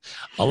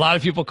 A lot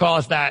of people call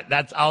us that.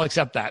 I'll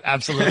accept that.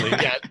 Absolutely.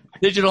 Yeah.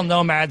 Digital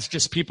nomads,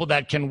 just people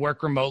that can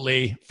work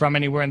remotely from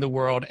anywhere in the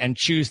world and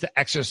choose to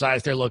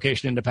exercise their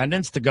location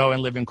independence to go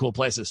and live in cool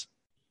places.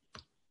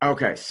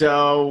 Okay.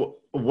 So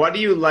what do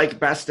you like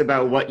best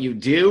about what you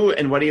do,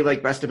 and what do you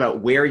like best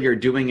about where you're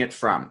doing it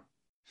from?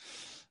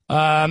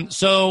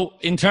 So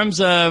in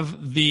terms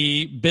of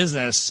the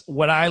business,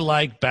 what I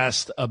like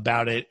best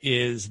about it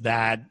is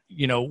that,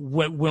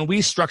 when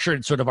we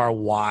structured sort of our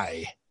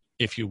why,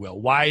 if you will,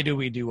 why do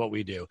we do what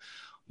we do?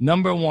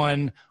 Number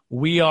one,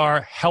 we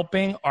are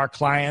helping our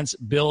clients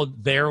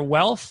build their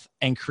wealth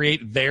and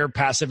create their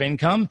passive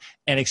income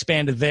and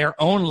expand their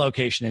own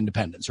location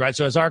independence, right?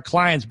 So as our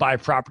clients buy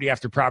property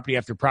after property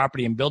after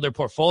property and build their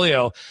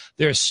portfolio,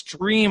 their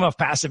stream of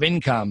passive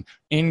income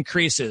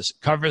increases,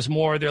 covers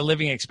more of their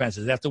living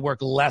expenses. They have to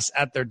work less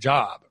at their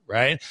job,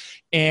 right?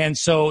 And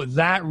so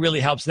that really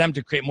helps them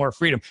to create more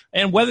freedom.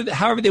 And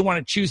however they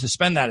want to choose to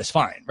spend that is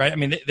fine, right? I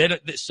mean,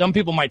 some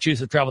people might choose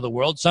to travel the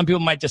world. Some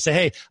people might just say,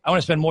 hey, I want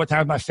to spend more time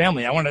with my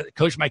family. I want to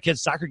coach my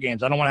kids' soccer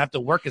games. I don't want to have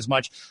to work as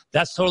much.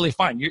 That's totally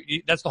fine.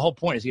 That's the whole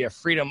point, is you have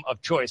freedom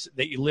of choice,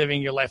 that you're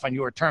living your life on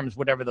your terms,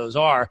 whatever those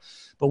are.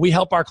 But we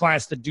help our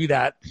clients to do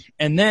that.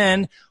 And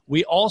then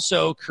we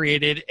also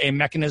created a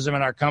mechanism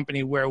in our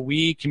company where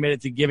we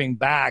committed to giving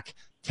back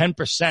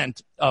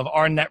 10% of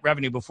our net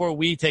revenue. Before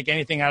we take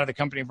anything out of the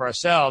company for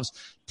ourselves,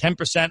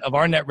 10% of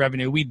our net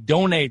revenue, we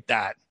donate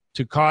that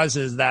to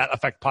causes that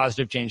affect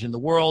positive change in the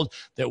world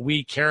that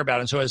we care about.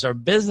 And so as our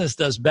business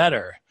does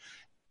better,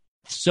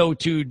 so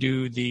too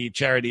do the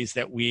charities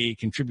that we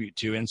contribute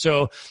to. And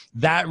so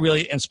that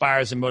really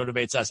inspires and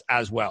motivates us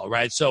as well,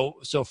 right? So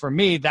for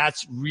me,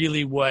 that's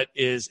really what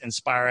is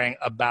inspiring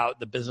about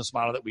the business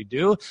model that we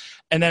do.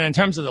 And then in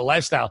terms of the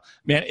lifestyle,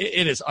 man,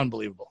 it is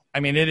unbelievable.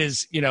 I mean, it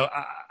is,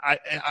 I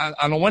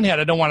on the one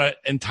hand, I don't want to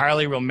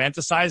entirely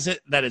romanticize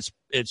it, that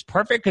it's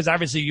perfect, because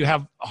obviously you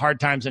have hard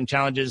times and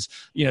challenges,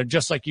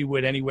 just like you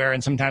would anywhere.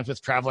 And sometimes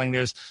with traveling,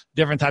 there's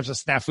different types of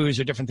snafus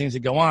or different things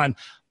that go on.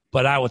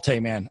 But I will tell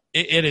you, man,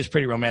 it is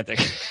pretty romantic.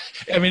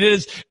 I mean,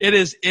 it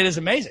is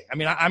amazing. I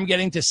mean, I'm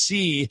getting to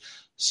see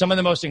some of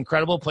the most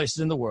incredible places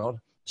in the world,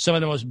 some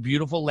of the most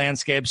beautiful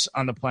landscapes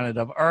on the planet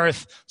of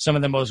Earth, some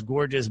of the most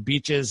gorgeous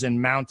beaches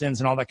and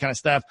mountains and all that kind of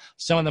stuff,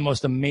 some of the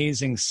most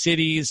amazing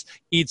cities,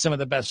 eat some of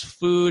the best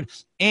food,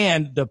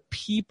 and the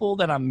people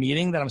that I'm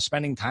meeting, that I'm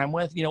spending time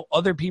with,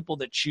 other people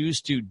that choose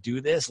to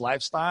do this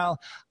lifestyle,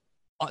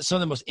 some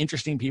of the most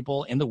interesting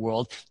people in the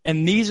world.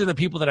 And these are the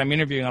people that I'm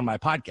interviewing on my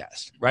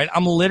podcast, right?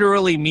 I'm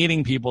literally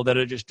meeting people that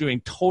are just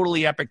doing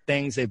totally epic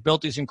things. They've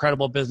built these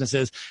incredible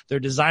businesses. They're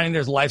designing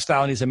their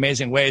lifestyle in these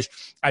amazing ways.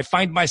 I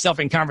find myself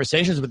in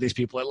conversations with these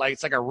people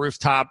it's like a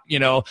rooftop,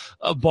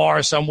 a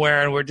bar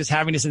somewhere, and we're just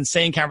having this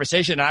insane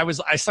conversation. And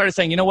I started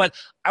saying, you know what?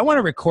 I want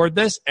to record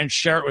this and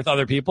share it with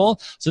other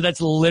people. So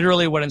that's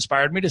literally what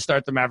inspired me to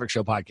start the Maverick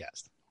Show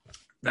podcast.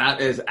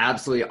 That is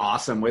absolutely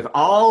awesome. With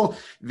all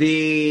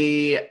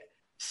the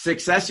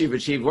success you've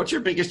achieved, what's your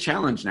biggest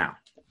challenge now?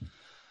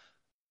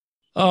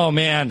 Oh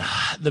man,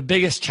 the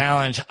biggest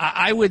challenge,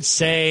 I would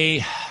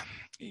say,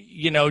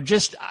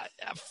 just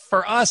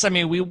for us, I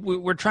mean,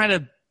 we're trying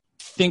to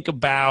think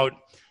about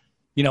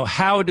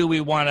how do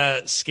we want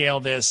to scale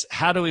this?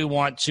 How do we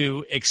want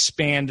to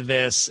expand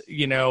this,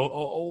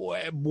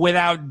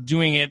 without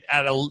doing it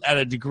at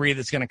a degree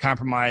that's going to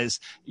compromise,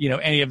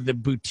 any of the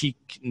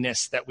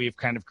boutiqueness that we've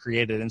kind of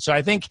created. And so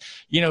I think,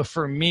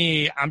 for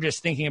me, I'm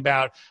just thinking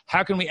about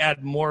how can we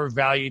add more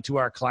value to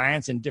our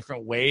clients in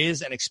different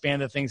ways and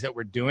expand the things that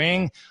we're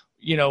doing,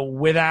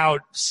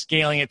 without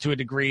scaling it to a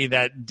degree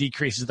that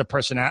decreases the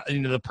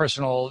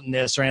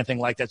personalness or anything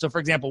like that. So for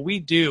example, we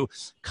do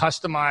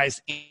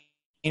customized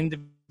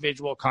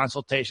individual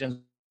consultations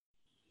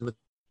with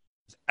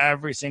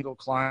every single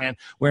client.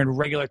 We're in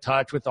regular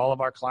touch with all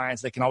of our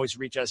clients. They can always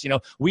reach us.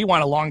 We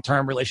want a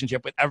long-term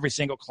relationship with every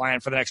single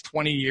client for the next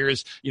 20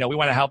 years. We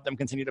want to help them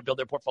continue to build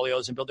their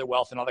portfolios and build their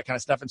wealth and all that kind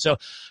of stuff. And so,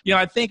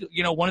 I think,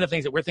 one of the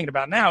things that we're thinking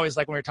about now is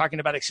like when we're talking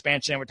about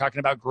expansion, we're talking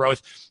about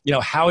growth,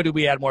 how do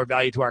we add more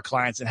value to our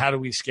clients and how do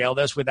we scale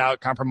this without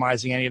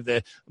compromising any of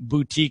the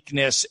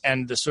boutiqueness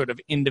and the sort of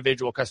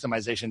individual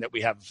customization that we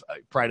have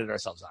prided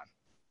ourselves on.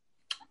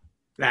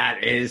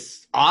 That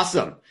is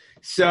awesome.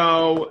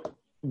 So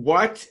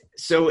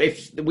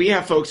if we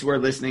have folks who are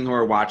listening, who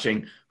are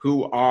watching,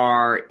 who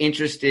are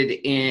interested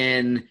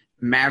in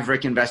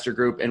Maverick Investor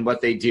Group and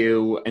what they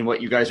do and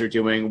what you guys are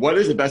doing, what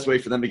is the best way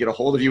for them to get a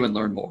hold of you and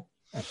learn more?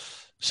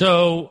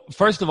 So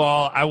first of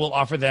all, I will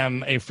offer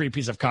them a free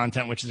piece of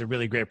content, which is a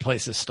really great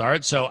place to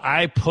start. So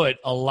I put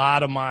a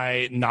lot of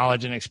my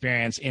knowledge and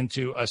experience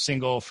into a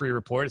single free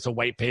report. It's a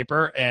white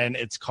paper, and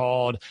it's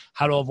called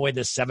How to Avoid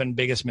the 7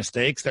 Biggest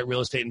Mistakes That Real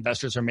Estate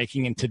Investors Are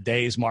Making in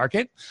Today's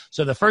Market.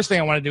 So the first thing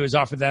I want to do is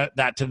offer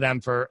that to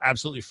them for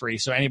absolutely free.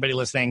 So anybody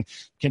listening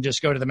can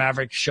just go to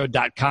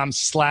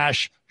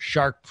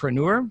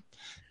themaverickshow.com/sharkpreneur.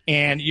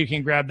 And you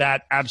can grab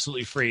that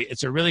absolutely free.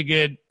 It's a really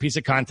good piece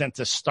of content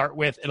to start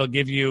with. It'll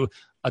give you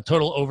a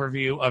total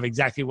overview of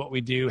exactly what we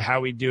do,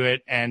 how we do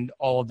it, and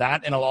all of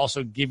that. And it'll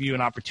also give you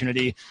an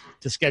opportunity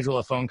to schedule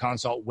a phone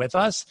consult with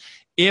us.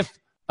 If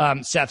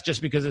Seth,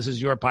 just because this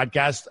is your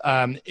podcast,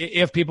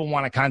 if people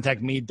want to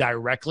contact me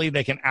directly,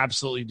 they can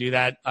absolutely do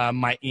that.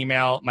 My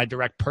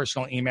direct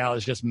personal email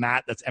is just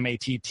Matt, that's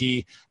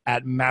MATT,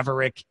 at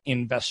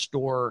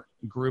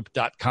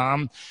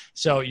maverickinvestorgroup.com.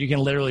 So you can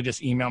literally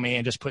just email me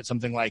and just put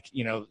something like,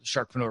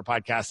 Sharkpreneur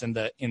Podcast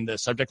in the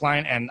subject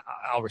line, and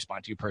I'll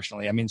respond to you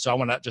personally. So I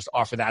want to just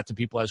offer that to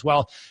people as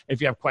well.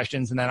 If you have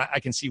questions, and then I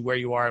can see where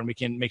you are and we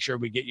can make sure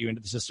we get you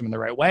into the system in the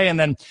right way. And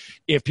then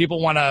if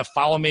people want to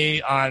follow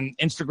me on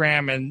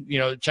Instagram and,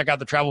 check out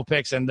the travel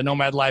pics and the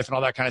nomad life and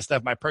all that kind of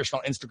stuff, my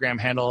personal Instagram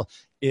handle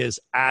is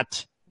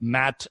at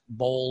Matt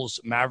Bowles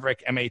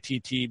Maverick,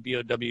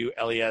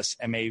 MATTBOWLES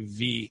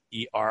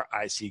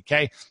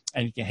MAVERICK.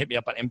 And you can hit me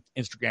up on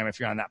Instagram if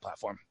you're on that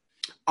platform.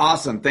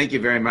 Awesome. Thank you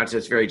very much.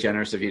 That's very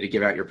generous of you to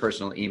give out your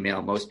personal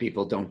email. Most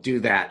people don't do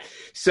that.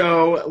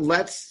 So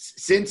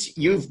since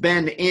you've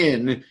been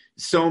in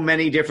so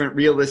many different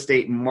real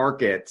estate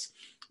markets,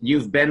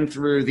 you've been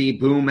through the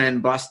boom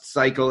and bust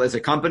cycle as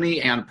a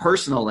company and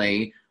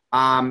personally.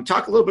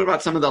 Talk a little bit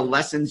about some of the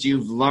lessons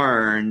you've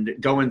learned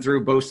going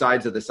through both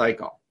sides of the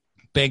cycle.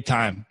 Big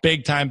time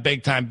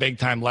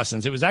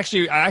lessons.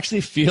 I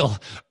actually feel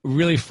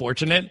really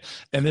fortunate,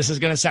 and this is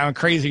going to sound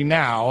crazy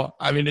now.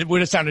 It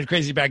would have sounded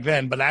crazy back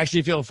then, but I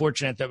actually feel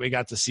fortunate that we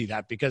got to see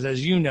that because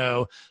as you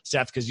know,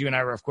 Seth, because you and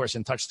I were of course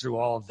in touch through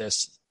all of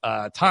this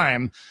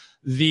time,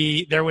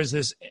 there was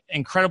this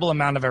incredible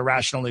amount of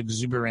irrational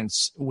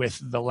exuberance with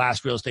the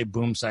last real estate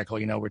boom cycle.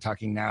 We're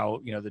talking now,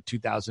 the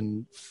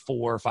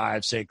 2004,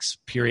 5, 6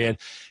 period.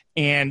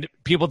 And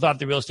people thought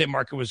the real estate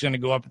market was going to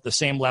go up at the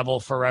same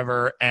level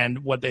forever.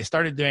 And what they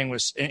started doing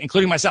was,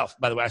 including myself,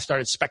 by the way, I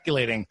started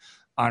speculating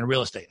on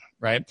real estate,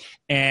 right?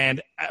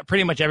 And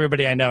pretty much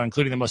everybody I know,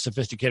 including the most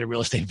sophisticated real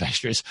estate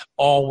investors,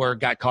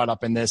 got caught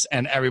up in this.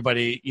 And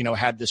everybody,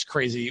 had this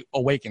crazy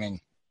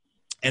awakening.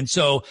 And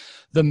so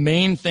the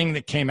main thing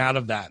that came out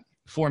of that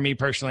for me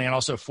personally, and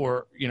also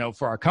for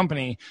our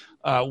company,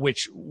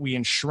 which we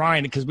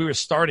enshrined because we were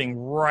starting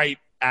right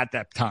at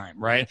that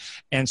time, right?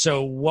 And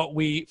so what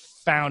we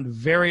found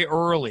very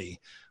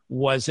early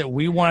was that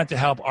we wanted to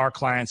help our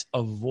clients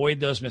avoid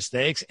those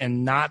mistakes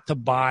and not to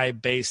buy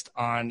based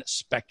on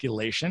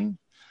speculation,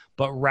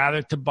 but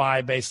rather to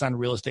buy based on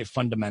real estate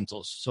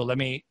fundamentals. So let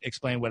me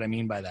explain what I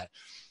mean by that.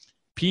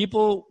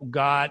 People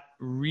got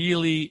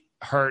really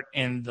hurt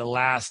in the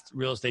last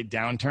real estate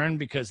downturn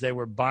because they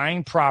were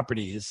buying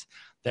properties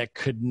that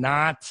could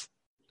not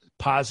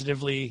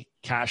positively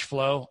cash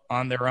flow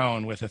on their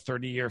own with a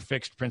 30-year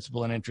fixed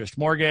principal and interest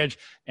mortgage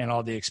and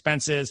all the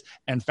expenses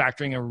and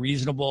factoring a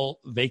reasonable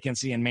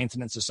vacancy and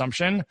maintenance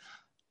assumption.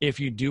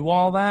 If you do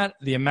all that,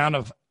 the amount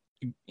of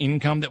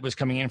income that was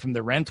coming in from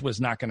the rent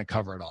was not going to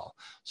cover it all.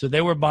 So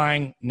they were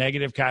buying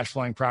negative cash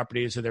flowing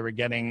properties. So they were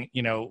getting,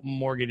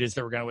 mortgages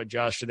that were going to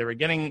adjust. So they were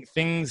getting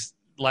things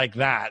like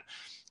that.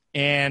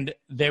 And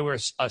they were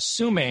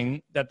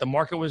assuming that the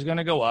market was going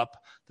to go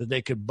up, that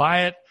they could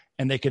buy it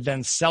and they could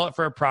then sell it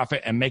for a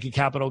profit and make a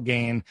capital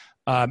gain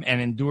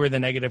and endure the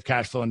negative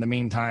cash flow in the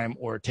meantime,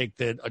 or take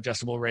the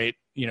adjustable rate,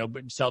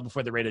 but sell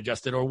before the rate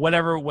adjusted or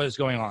whatever was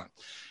going on.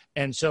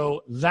 And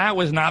so that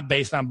was not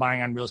based on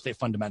buying on real estate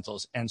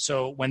fundamentals. And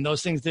so when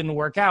those things didn't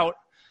work out,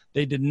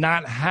 they did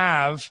not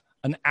have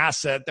an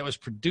asset that was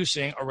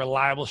producing a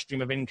reliable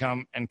stream of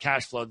income and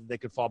cash flow that they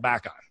could fall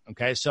back on.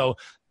 Okay. So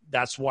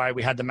that's why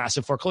we had the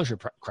massive foreclosure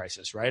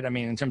crisis, right? I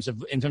mean, in terms of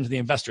the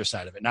investor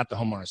side of it, not the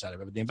homeowner side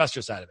of it, but the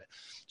investor side of it.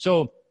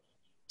 So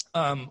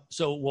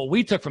what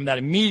we took from that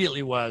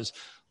immediately was,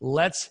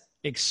 let's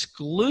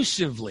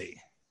exclusively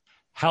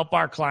help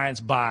our clients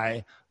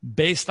buy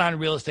based on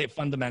real estate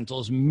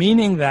fundamentals,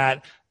 meaning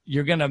that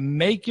you're going to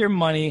make your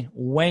money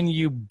when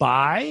you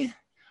buy,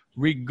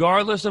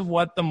 regardless of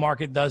what the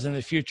market does in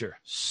the future.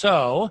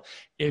 So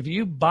if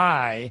you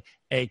buy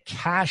a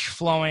cash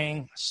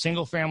flowing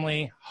single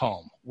family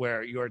home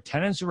where your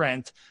tenant's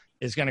rent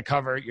is going to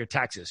cover your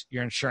taxes,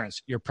 your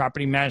insurance, your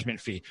property management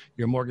fee,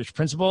 your mortgage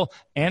principal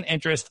and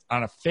interest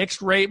on a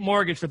fixed rate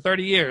mortgage for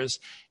 30 years,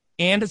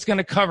 and it's going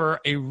to cover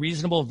a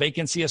reasonable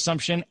vacancy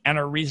assumption and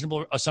a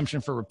reasonable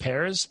assumption for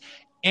repairs.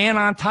 And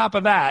on top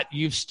of that,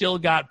 you've still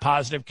got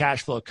positive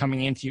cash flow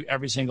coming into you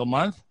every single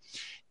month.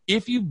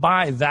 If you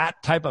buy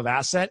that type of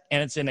asset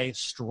and it's in a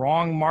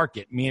strong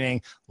market,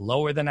 meaning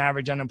lower than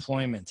average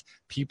unemployment,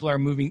 people are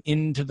moving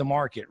into the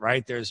market,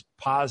 right? There's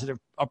positive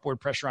upward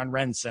pressure on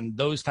rents and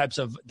those types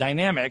of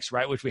dynamics,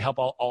 right? Which we help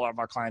all of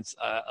our clients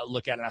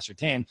look at and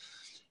ascertain.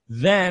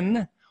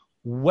 Then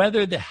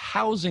whether the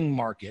housing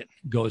market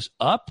goes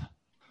up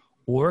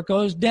or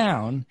goes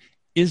down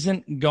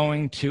isn't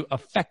going to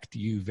affect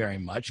you very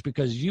much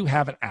because you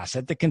have an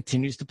asset that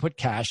continues to put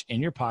cash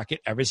in your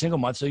pocket every single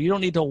month. So you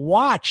don't need to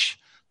watch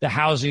the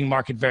housing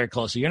market very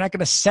closely. You're not going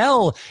to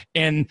sell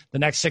in the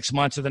next 6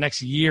 months or the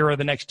next year or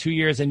the next 2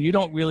 years. And you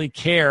don't really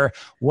care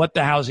what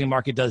the housing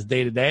market does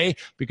day to day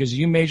because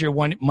you made your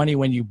money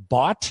when you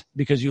bought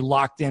because you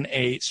locked in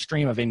a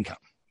stream of income.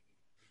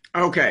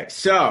 Okay.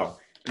 So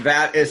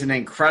that is an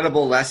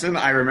incredible lesson.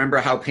 I remember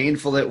how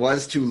painful it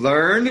was to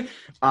learn.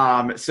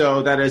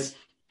 So that is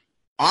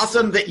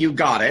awesome that you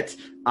got it.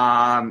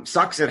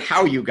 Sucks at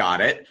how you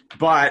got it,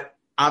 but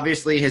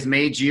obviously has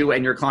made you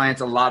and your clients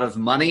a lot of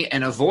money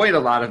and avoid a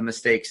lot of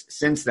mistakes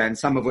since then,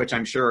 some of which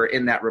I'm sure are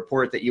in that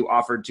report that you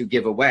offered to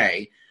give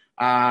away.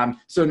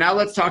 So now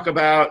let's talk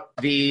about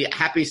the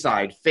happy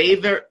side.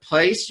 Favorite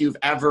place you've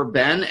ever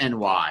been and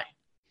why?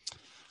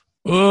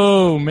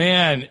 Oh,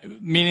 man.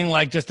 Meaning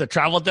like just a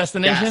travel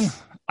destination?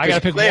 Yes. I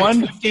got to pick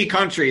one? 50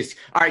 countries.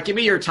 All right, give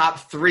me your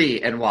top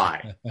 3 and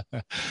why.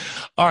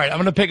 All right, I'm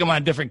going to pick them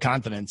on different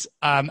continents.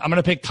 I'm going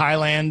to pick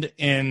Thailand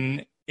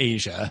in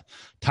Asia.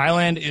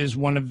 Thailand is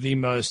one of the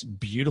most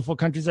beautiful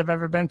countries I've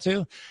ever been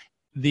to.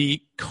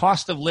 The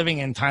cost of living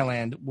in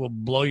Thailand will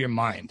blow your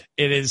mind.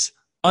 It is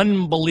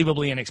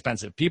unbelievably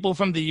inexpensive. People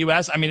from the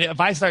US, I mean,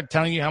 if I start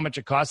telling you how much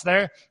it costs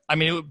there, I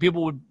mean,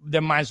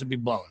 their minds would be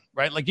blown,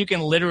 right? Like you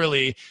can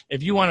literally,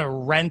 if you want to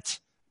rent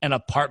an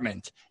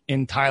apartment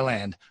in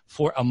Thailand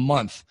for a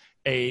month,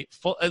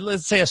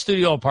 let's say a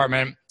studio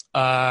apartment,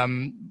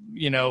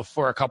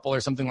 for a couple or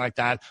something like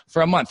that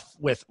for a month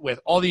with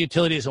all the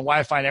utilities and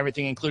Wi-Fi and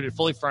everything included,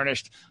 fully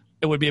furnished,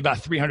 it would be about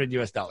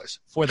 $300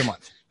 for the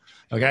month.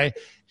 Okay.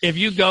 If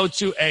you go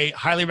to a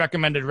highly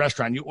recommended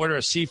restaurant, you order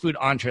a seafood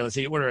entree, let's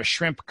say you order a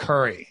shrimp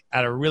curry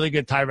at a really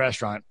good Thai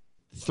restaurant,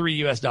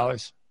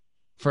 $3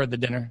 for the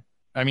dinner.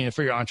 I mean,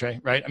 for your entree,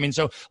 right? I mean,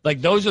 so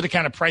like those are the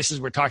kind of prices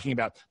we're talking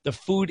about. The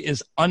food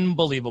is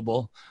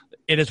unbelievable.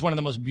 It is one of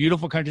the most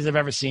beautiful countries I've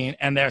ever seen.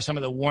 And they're some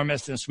of the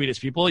warmest and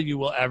sweetest people you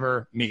will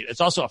ever meet. It's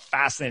also a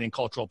fascinating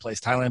cultural place.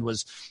 Thailand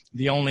was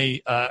the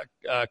only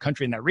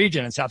country in that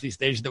region in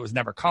Southeast Asia that was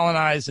never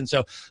colonized. And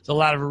so there's a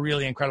lot of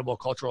really incredible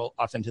cultural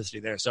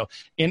authenticity there. So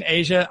in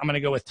Asia, I'm going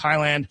to go with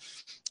Thailand.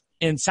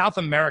 In South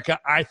America,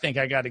 I think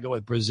I got to go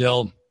with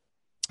Brazil.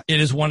 It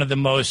is one of the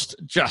most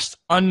just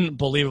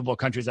unbelievable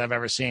countries I've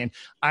ever seen.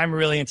 I'm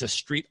really into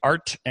street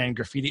art and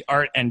graffiti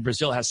art, and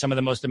Brazil has some of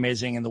the most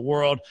amazing in the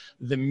world.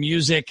 The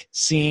music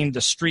scene,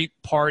 the street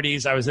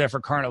parties. I was there for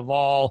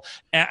Carnival.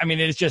 I mean,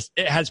 it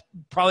has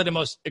probably the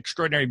most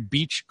extraordinary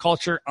beach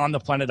culture on the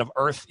planet of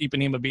Earth.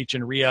 Ipanema Beach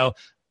in Rio.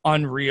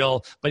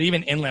 Unreal. But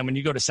even inland, when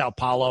you go to Sao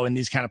Paulo and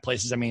these kind of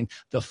places, I mean,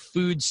 the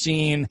food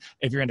scene,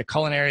 if you're into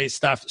culinary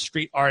stuff,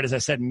 street art, as I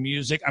said,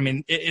 music, I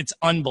mean, it's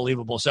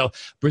unbelievable. So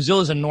Brazil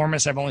is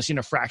enormous. I've only seen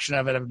a fraction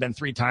of it. I've been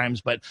 3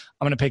 times, but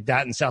I'm going to pick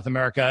that in South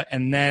America.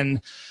 And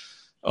then,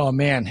 oh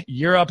man,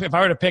 Europe. If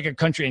I were to pick a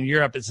country in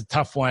Europe, it's a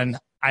tough one.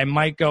 I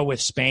might go with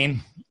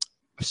Spain.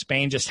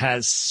 Spain just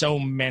has so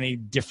many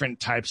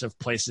different types of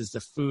places. The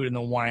food and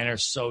the wine are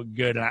so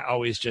good. And I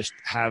always just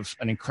have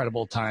an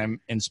incredible time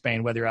in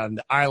Spain, whether you're out in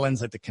the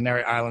islands, like the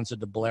Canary Islands or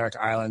the Balearic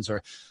Islands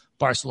or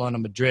Barcelona,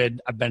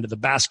 Madrid. I've been to the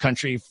Basque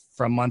Country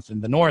for a month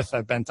in the north.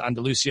 I've been to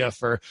Andalusia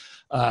for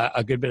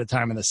a good bit of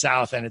time in the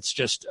south. And it's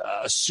just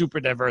a super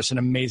diverse and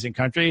amazing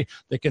country.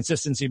 The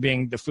consistency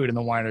being the food and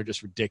the wine are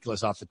just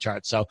ridiculous off the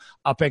charts. So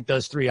I'll pick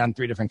those 3 on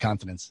 3 different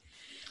continents.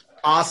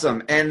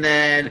 Awesome. And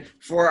then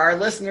for our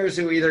listeners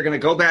who are either going to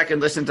go back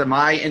and listen to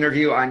my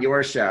interview on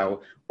your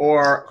show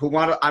or who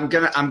want to, I'm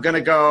going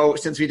to go,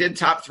 since we did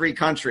top 3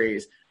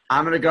 countries,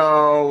 I'm going to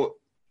go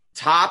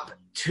top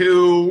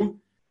 2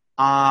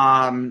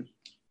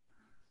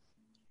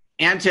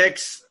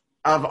 antics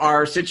of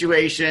our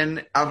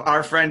situation, of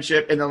our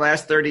friendship in the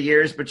last 30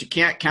 years, but you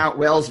can't count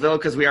Wellsville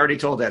because we already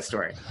told that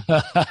story.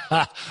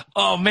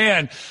 Oh,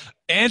 man.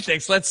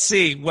 Antics. Let's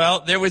see. Well,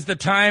 there was the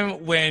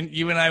time when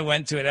you and I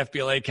went to an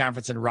FBLA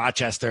conference in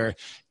Rochester,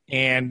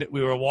 and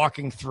we were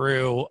walking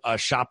through a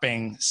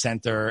shopping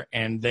center,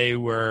 and they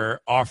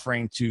were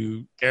offering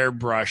to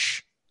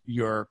airbrush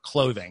your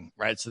clothing,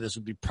 right? So this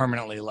would be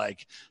permanently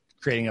like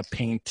creating a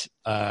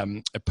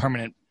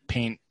permanent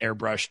paint,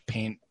 airbrush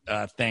paint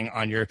thing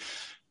on your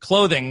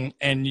clothing,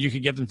 and you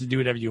could get them to do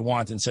whatever you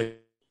want. And so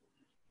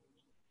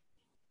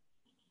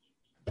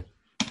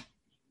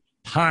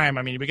time,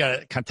 I mean, we got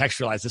to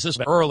contextualize this. This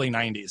was early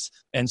 90s.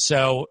 And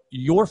so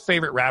your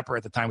favorite rapper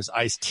at the time was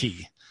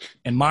Ice-T.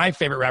 And my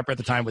favorite rapper at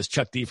the time was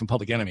Chuck D from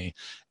Public Enemy.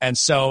 And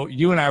so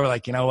you and I were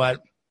like, you know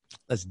what?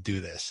 Let's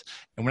do this.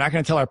 And we're not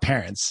going to tell our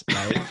parents,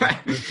 right?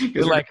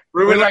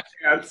 we're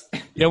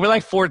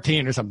like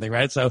 14 or something,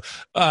 right? So,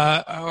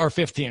 or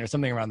 15 or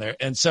something around there.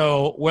 And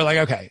so we're like,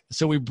 okay.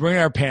 So we bring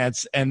our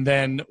pants, and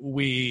then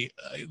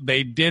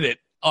they did it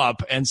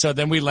up. And so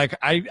then we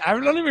I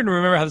don't even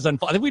remember how this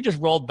unfolded. I think we just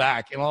rolled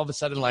back, and all of a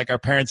sudden, like, our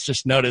parents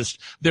just noticed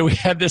that we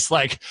had this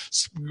like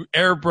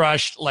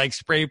airbrushed, like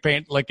spray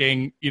paint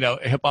looking,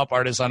 hip hop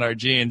artist on our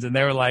jeans. And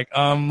they were like,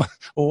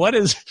 what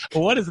is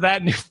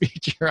that new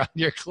feature on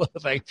your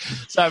clothing?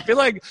 So I feel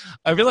like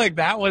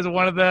that was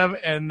one of them.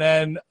 And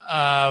then,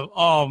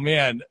 oh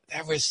man,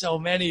 there were so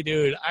many,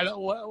 dude. I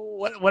don't,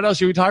 what else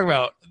are we talking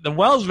about? The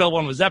Wellsville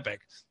one was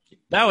epic.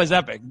 That was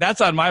epic. That's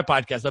on my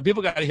podcast. So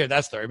people got to hear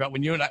that story about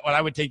when I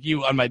would take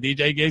you on my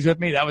DJ gigs with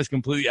me. That was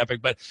completely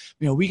epic. But,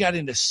 we got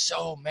into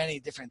so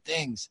many different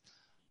things.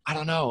 I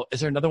don't know.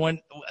 Is there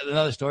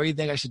another story you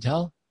think I should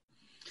tell?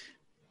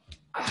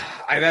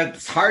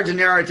 That's hard to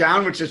narrow it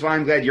down, which is why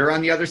I'm glad you're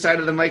on the other side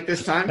of the mic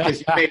this time,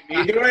 because you made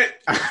me do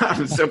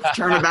it. So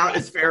turnabout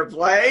is fair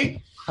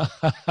play.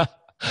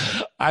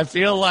 I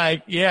feel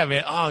like, yeah,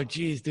 man. Oh,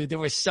 geez, dude, there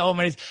were so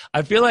many.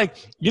 I feel like,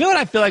 what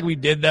I feel like we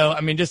did, though?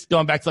 I mean, just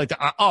going back to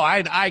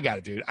I got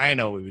it, dude. I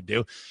know what we would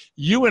do.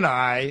 You and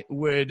I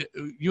would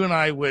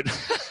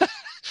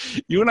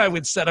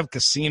set up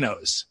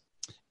casinos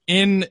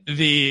in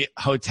the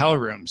hotel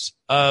rooms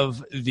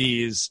of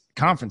these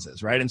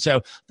conferences, right? And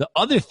so the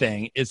other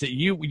thing is that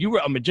you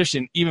were a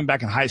magician even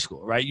back in high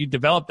school, right? You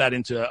developed that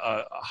into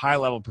a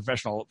high-level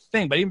professional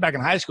thing. But even back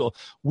in high school,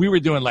 we were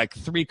doing like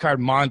 3-card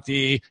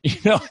Monte,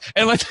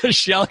 and like the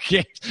shell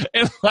games,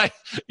 and like,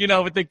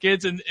 with the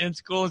kids in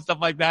school and stuff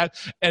like that.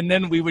 And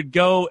then we would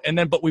go,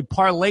 but we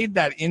parlayed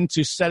that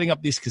into setting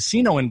up these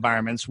casino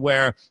environments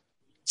where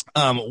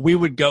we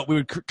would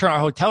turn our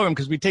hotel room,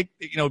 because we take,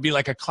 it'd be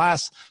like a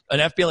class, an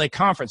FBLA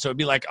conference. So it'd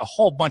be like a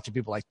whole bunch of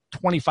people, like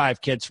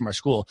 25 kids from our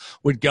school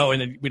would go,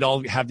 and then we'd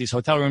all have these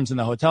hotel rooms in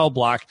the hotel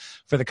block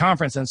for the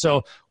conference. And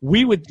so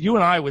you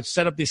and I would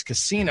set up these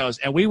casinos,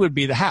 and we would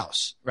be the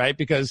house, right?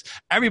 Because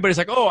everybody's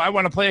like, oh, I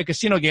want to play a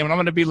casino game, and I'm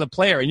going to be the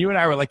player. And you and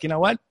I were like, you know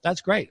what?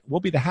 That's great.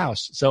 We'll be the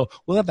house. So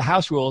we'll have the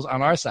house rules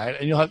on our side,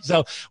 and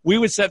so we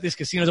would set these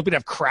casinos up. We'd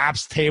have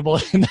craps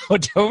table in the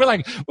hotel.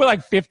 We're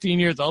like 15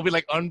 years old. We'd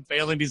like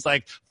unveiling these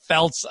like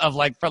felts of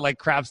for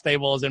craps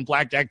tables and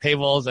blackjack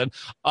tables and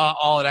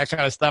all of that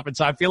kind of stuff. And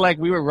so I feel like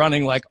we were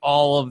running like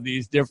all of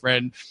these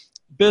different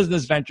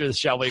business ventures,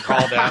 shall we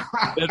call them,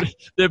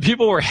 that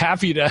people were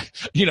happy to,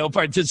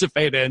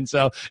 participate in.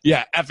 So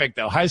yeah, epic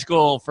though. High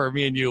school for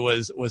me and you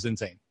was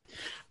insane.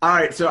 All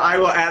right. So I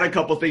will add a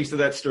couple things to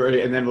that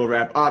story, and then we'll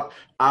wrap up.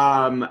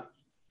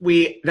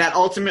 That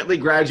ultimately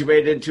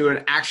graduated to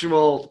an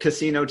actual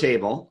casino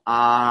table.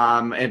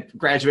 It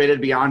graduated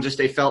beyond just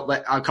a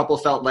couple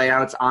felt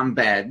layouts on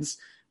beds.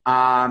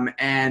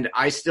 And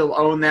I still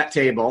own that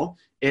table.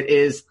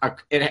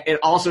 It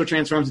also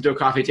transforms into a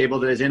coffee table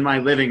that is in my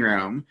living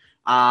room.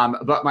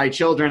 But my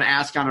children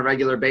ask on a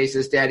regular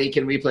basis, Daddy,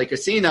 can we play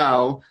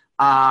casino?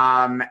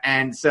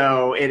 And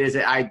so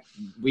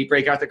we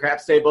break out the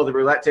craps table, the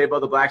roulette table,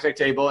 the blackjack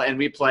table, and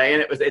we play.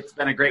 And it's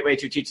been a great way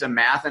to teach them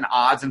math and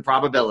odds and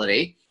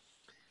probability.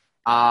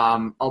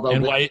 Why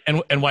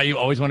you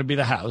always want to be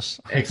the house.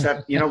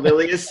 Except,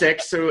 Lily is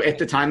 6, so at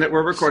the time that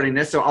we're recording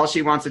this, so all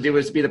she wants to do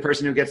is be the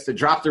person who gets to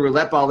drop the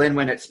roulette ball in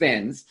when it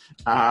spins,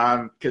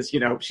 because,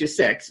 she's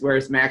 6,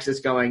 whereas Max is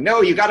going,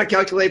 no, you got to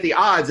calculate the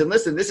odds, and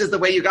listen, this is the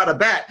way you got to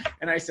bet.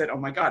 And I said, oh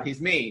my God, he's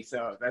me,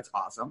 so that's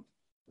awesome.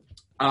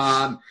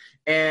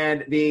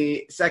 And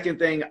the second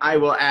thing I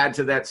will add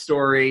to that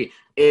story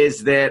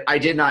is that I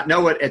did not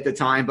know it at the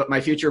time, but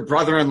my future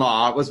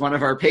brother-in-law was one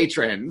of our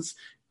patrons.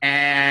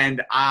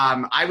 And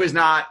I was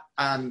not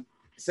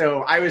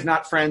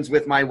friends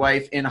with my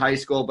wife in high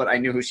school, but I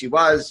knew who she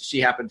was.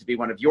 She happened to be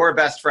one of your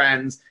best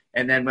friends.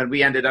 And then when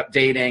we ended up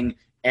dating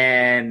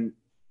and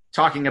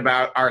talking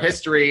about our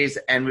histories,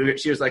 and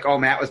she was like, oh,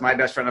 Matt was my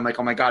best friend. I'm like,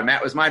 oh my God,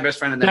 Matt was my best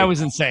friend. And then that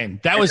was insane.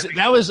 That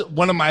was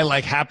one of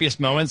my happiest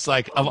moments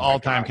of all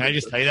time. Can I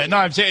just tell you that? No,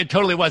 I'm saying it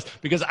totally was,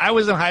 because I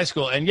was in high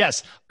school, and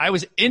yes, I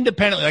was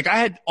independently, I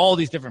had all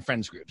these different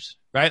friends groups,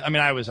 right? I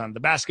mean, I was on the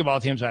basketball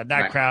team, so I had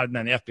that crowd, and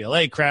then the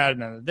FBLA crowd,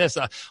 and then this,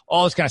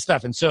 all this kind of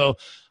stuff. And so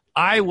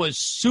I was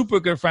super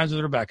good friends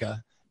with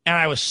Rebecca. and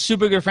I was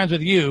super good friends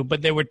with you,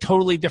 but they were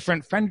totally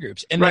different friend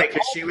groups. And right,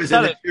 because she was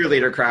in the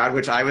cheerleader crowd,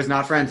 which I was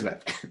not friends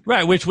with.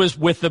 Right, which was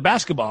with the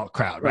basketball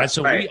crowd, right?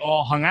 So we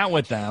all hung out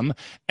with them.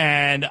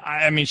 And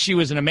I mean, she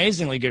was an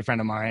amazingly good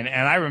friend of mine.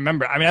 And I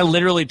remember, I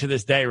literally to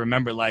this day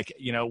remember, like,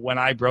 when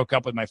I broke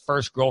up with my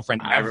first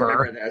girlfriend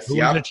ever, who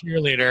was a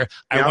cheerleader,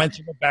 I went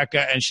to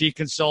Rebecca and she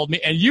consoled me.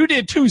 And you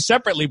did too,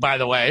 separately, by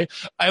the way.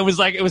 It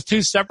was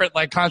two separate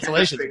like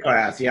consolations.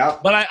 Class,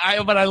 But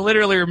I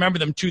literally remember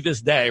them to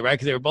this day, right?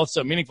 Because they were both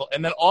so meaningful.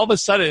 And then all of a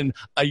sudden,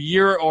 a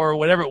year or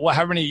whatever,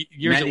 however many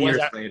years many it was,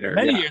 years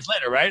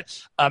later,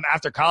 right?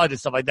 After college and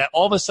stuff like that,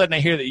 all of a sudden I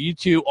hear that you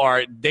two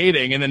are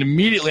dating. And then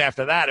immediately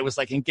after that, it was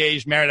like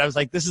engaged, married. I was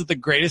like, this is the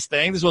greatest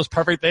thing. This is the most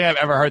perfect thing I've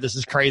ever heard. This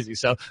is crazy.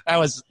 So that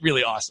was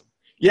really awesome.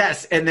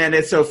 Yes, and then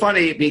it's so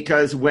funny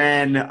because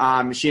when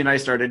she and I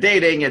started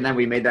dating, and then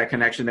we made that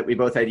connection that we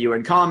both had you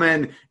in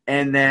common,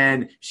 and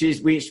then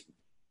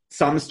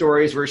some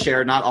stories were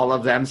shared, not all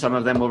of them. Some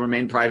of them will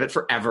remain private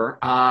forever.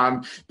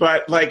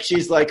 But like,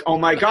 she's like, oh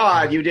my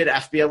God, you did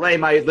FBLA.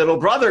 My little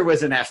brother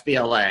was in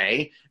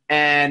FBLA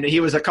and he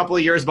was a couple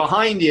of years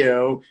behind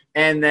you.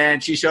 And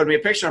then she showed me a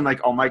picture. I'm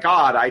like, oh my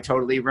God, I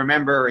totally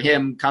remember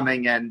him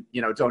coming and,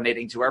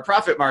 donating to our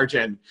profit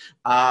margin.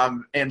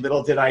 And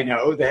little did I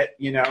know that,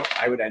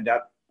 I would end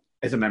up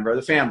as a member of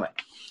the family.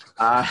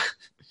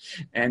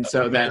 And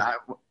so then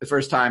the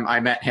first time I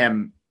met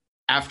him,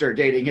 after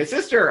dating his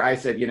sister, I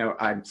said,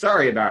 I'm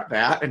sorry about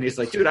that. And he's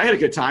like, dude, I had a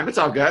good time. It's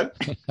all good.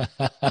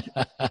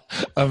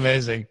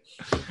 Amazing.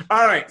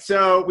 All right.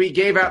 So we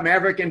gave out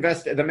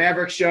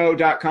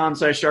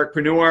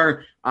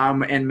themaverickshow.com/sharkpreneur.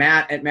 And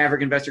Matt at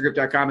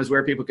maverickinvestorgroup.com is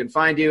where people can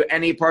find you.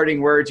 Any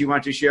parting words you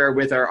want to share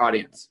with our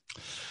audience?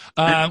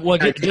 Well,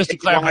 just to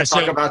clarify.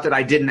 Talk about that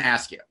I didn't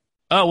ask you.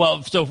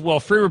 Oh,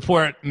 free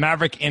report,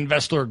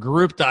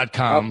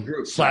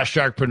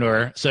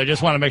 maverickinvestorgroup.com/sharkpreneur. So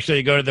just want to make sure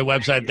you go to the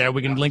website there.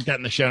 We can link that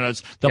in the show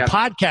notes. The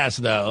podcast,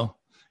 though,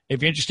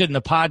 if you're interested in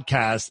the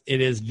podcast, it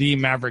is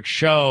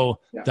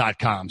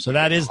themaverickshow.com. So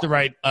that is the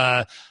right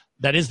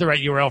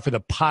URL for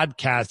the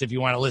podcast. If you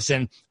want to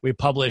listen, we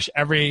publish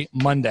every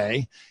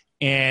Monday,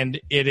 and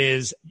it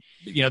is,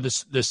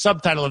 the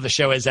subtitle of the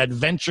show is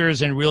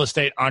Adventures in Real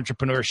Estate,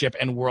 Entrepreneurship,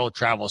 and World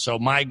Travel. So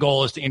my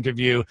goal is to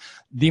interview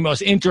the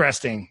most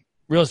interesting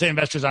real estate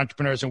investors,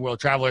 entrepreneurs, and world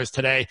travelers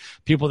today,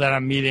 people that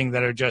I'm meeting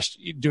that are just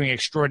doing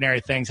extraordinary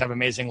things, have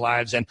amazing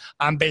lives. And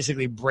I'm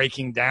basically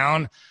breaking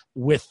down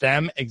with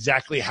them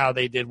exactly how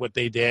they did what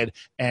they did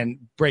and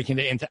breaking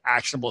it into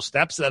actionable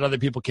steps that other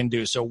people can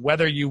do. So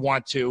whether you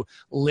want to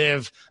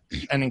live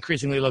an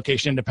increasingly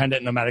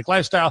location-independent nomadic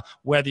lifestyle,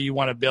 whether you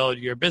want to build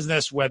your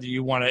business, whether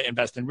you want to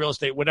invest in real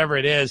estate, whatever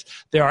it is,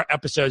 there are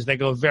episodes that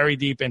go very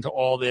deep into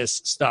all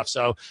this stuff.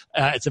 So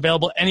it's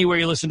available anywhere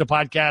you listen to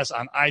podcasts,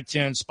 on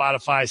iTunes,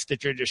 Spotify,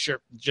 Stitcher.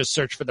 Just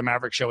search for The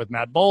Maverick Show with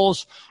Matt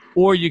Bowles,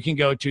 or you can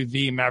go to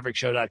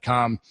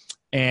themaverickshow.com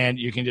and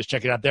you can just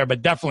check it out there.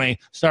 But definitely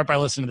start by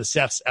listening to the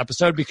Seth's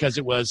episode because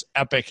it was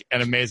epic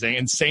and amazing,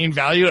 insane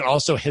value, and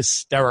also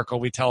hysterical.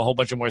 We tell a whole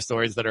bunch of more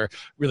stories that are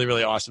really,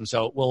 really awesome.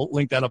 So we'll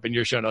link that up in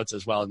your show notes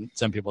as well and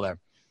send people there.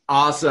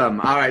 Awesome.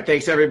 All right.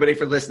 Thanks, everybody,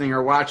 for listening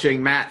or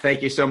watching. Matt,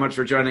 thank you so much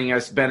for joining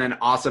us. Been an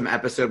awesome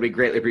episode. We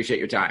greatly appreciate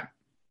your time.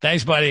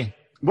 Thanks, buddy.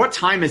 What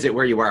time is it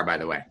where you are, by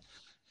the way?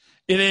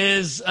 It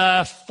is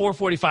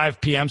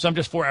 4:45 p.m., so I'm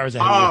just 4 hours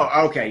ahead.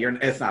 Oh, okay.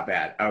 It's not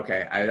bad.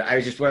 Okay.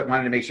 I just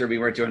wanted to make sure we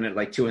weren't doing it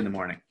like 2 a.m.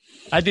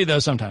 I do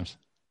those sometimes.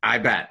 I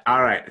bet.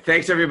 All right.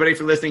 Thanks, everybody,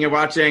 for listening and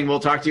watching.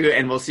 We'll talk to you,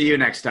 and we'll see you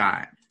next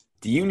time.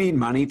 Do you need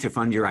money to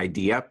fund your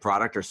idea,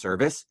 product, or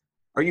service?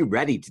 Are you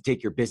ready to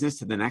take your business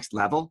to the next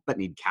level but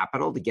need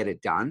capital to get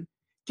it done?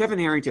 Kevin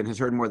Harrington has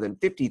heard more than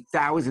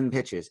 50,000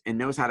 pitches and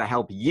knows how to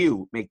help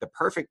you make the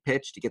perfect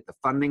pitch to get the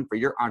funding for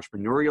your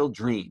entrepreneurial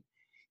dream.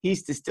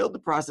 He's distilled the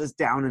process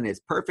down in his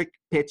perfect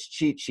pitch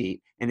cheat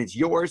sheet, and it's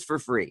yours for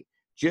free.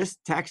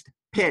 Just text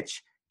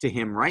PITCH to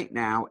him right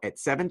now at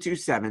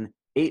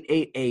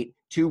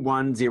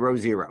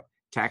 727-888-2100.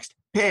 Text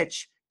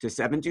PITCH to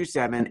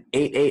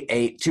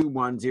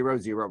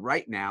 727-888-2100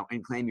 right now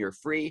and claim your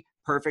free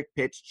perfect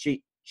pitch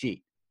cheat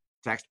sheet.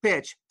 Text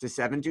PITCH to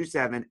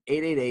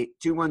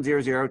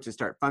 727-888-2100 to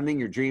start funding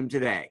your dream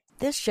today.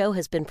 This show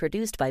has been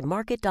produced by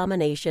Market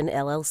Domination,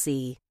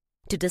 LLC.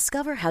 To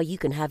discover how you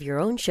can have your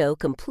own show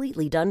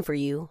completely done for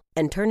you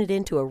and turn it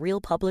into a real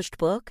published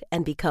book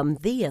and become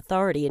the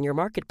authority in your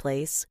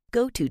marketplace,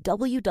 go to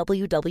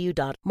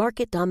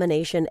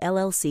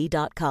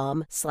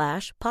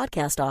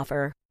www.marketdominationllc.com/podcast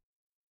offer.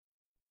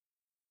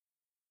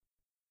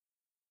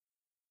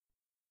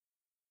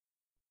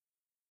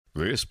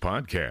 This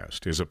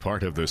podcast is a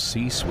part of the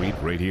C-Suite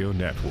Radio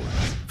Network.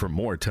 For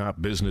more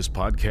top business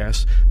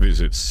podcasts,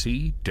 visit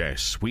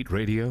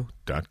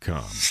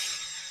c-suiteradio.com.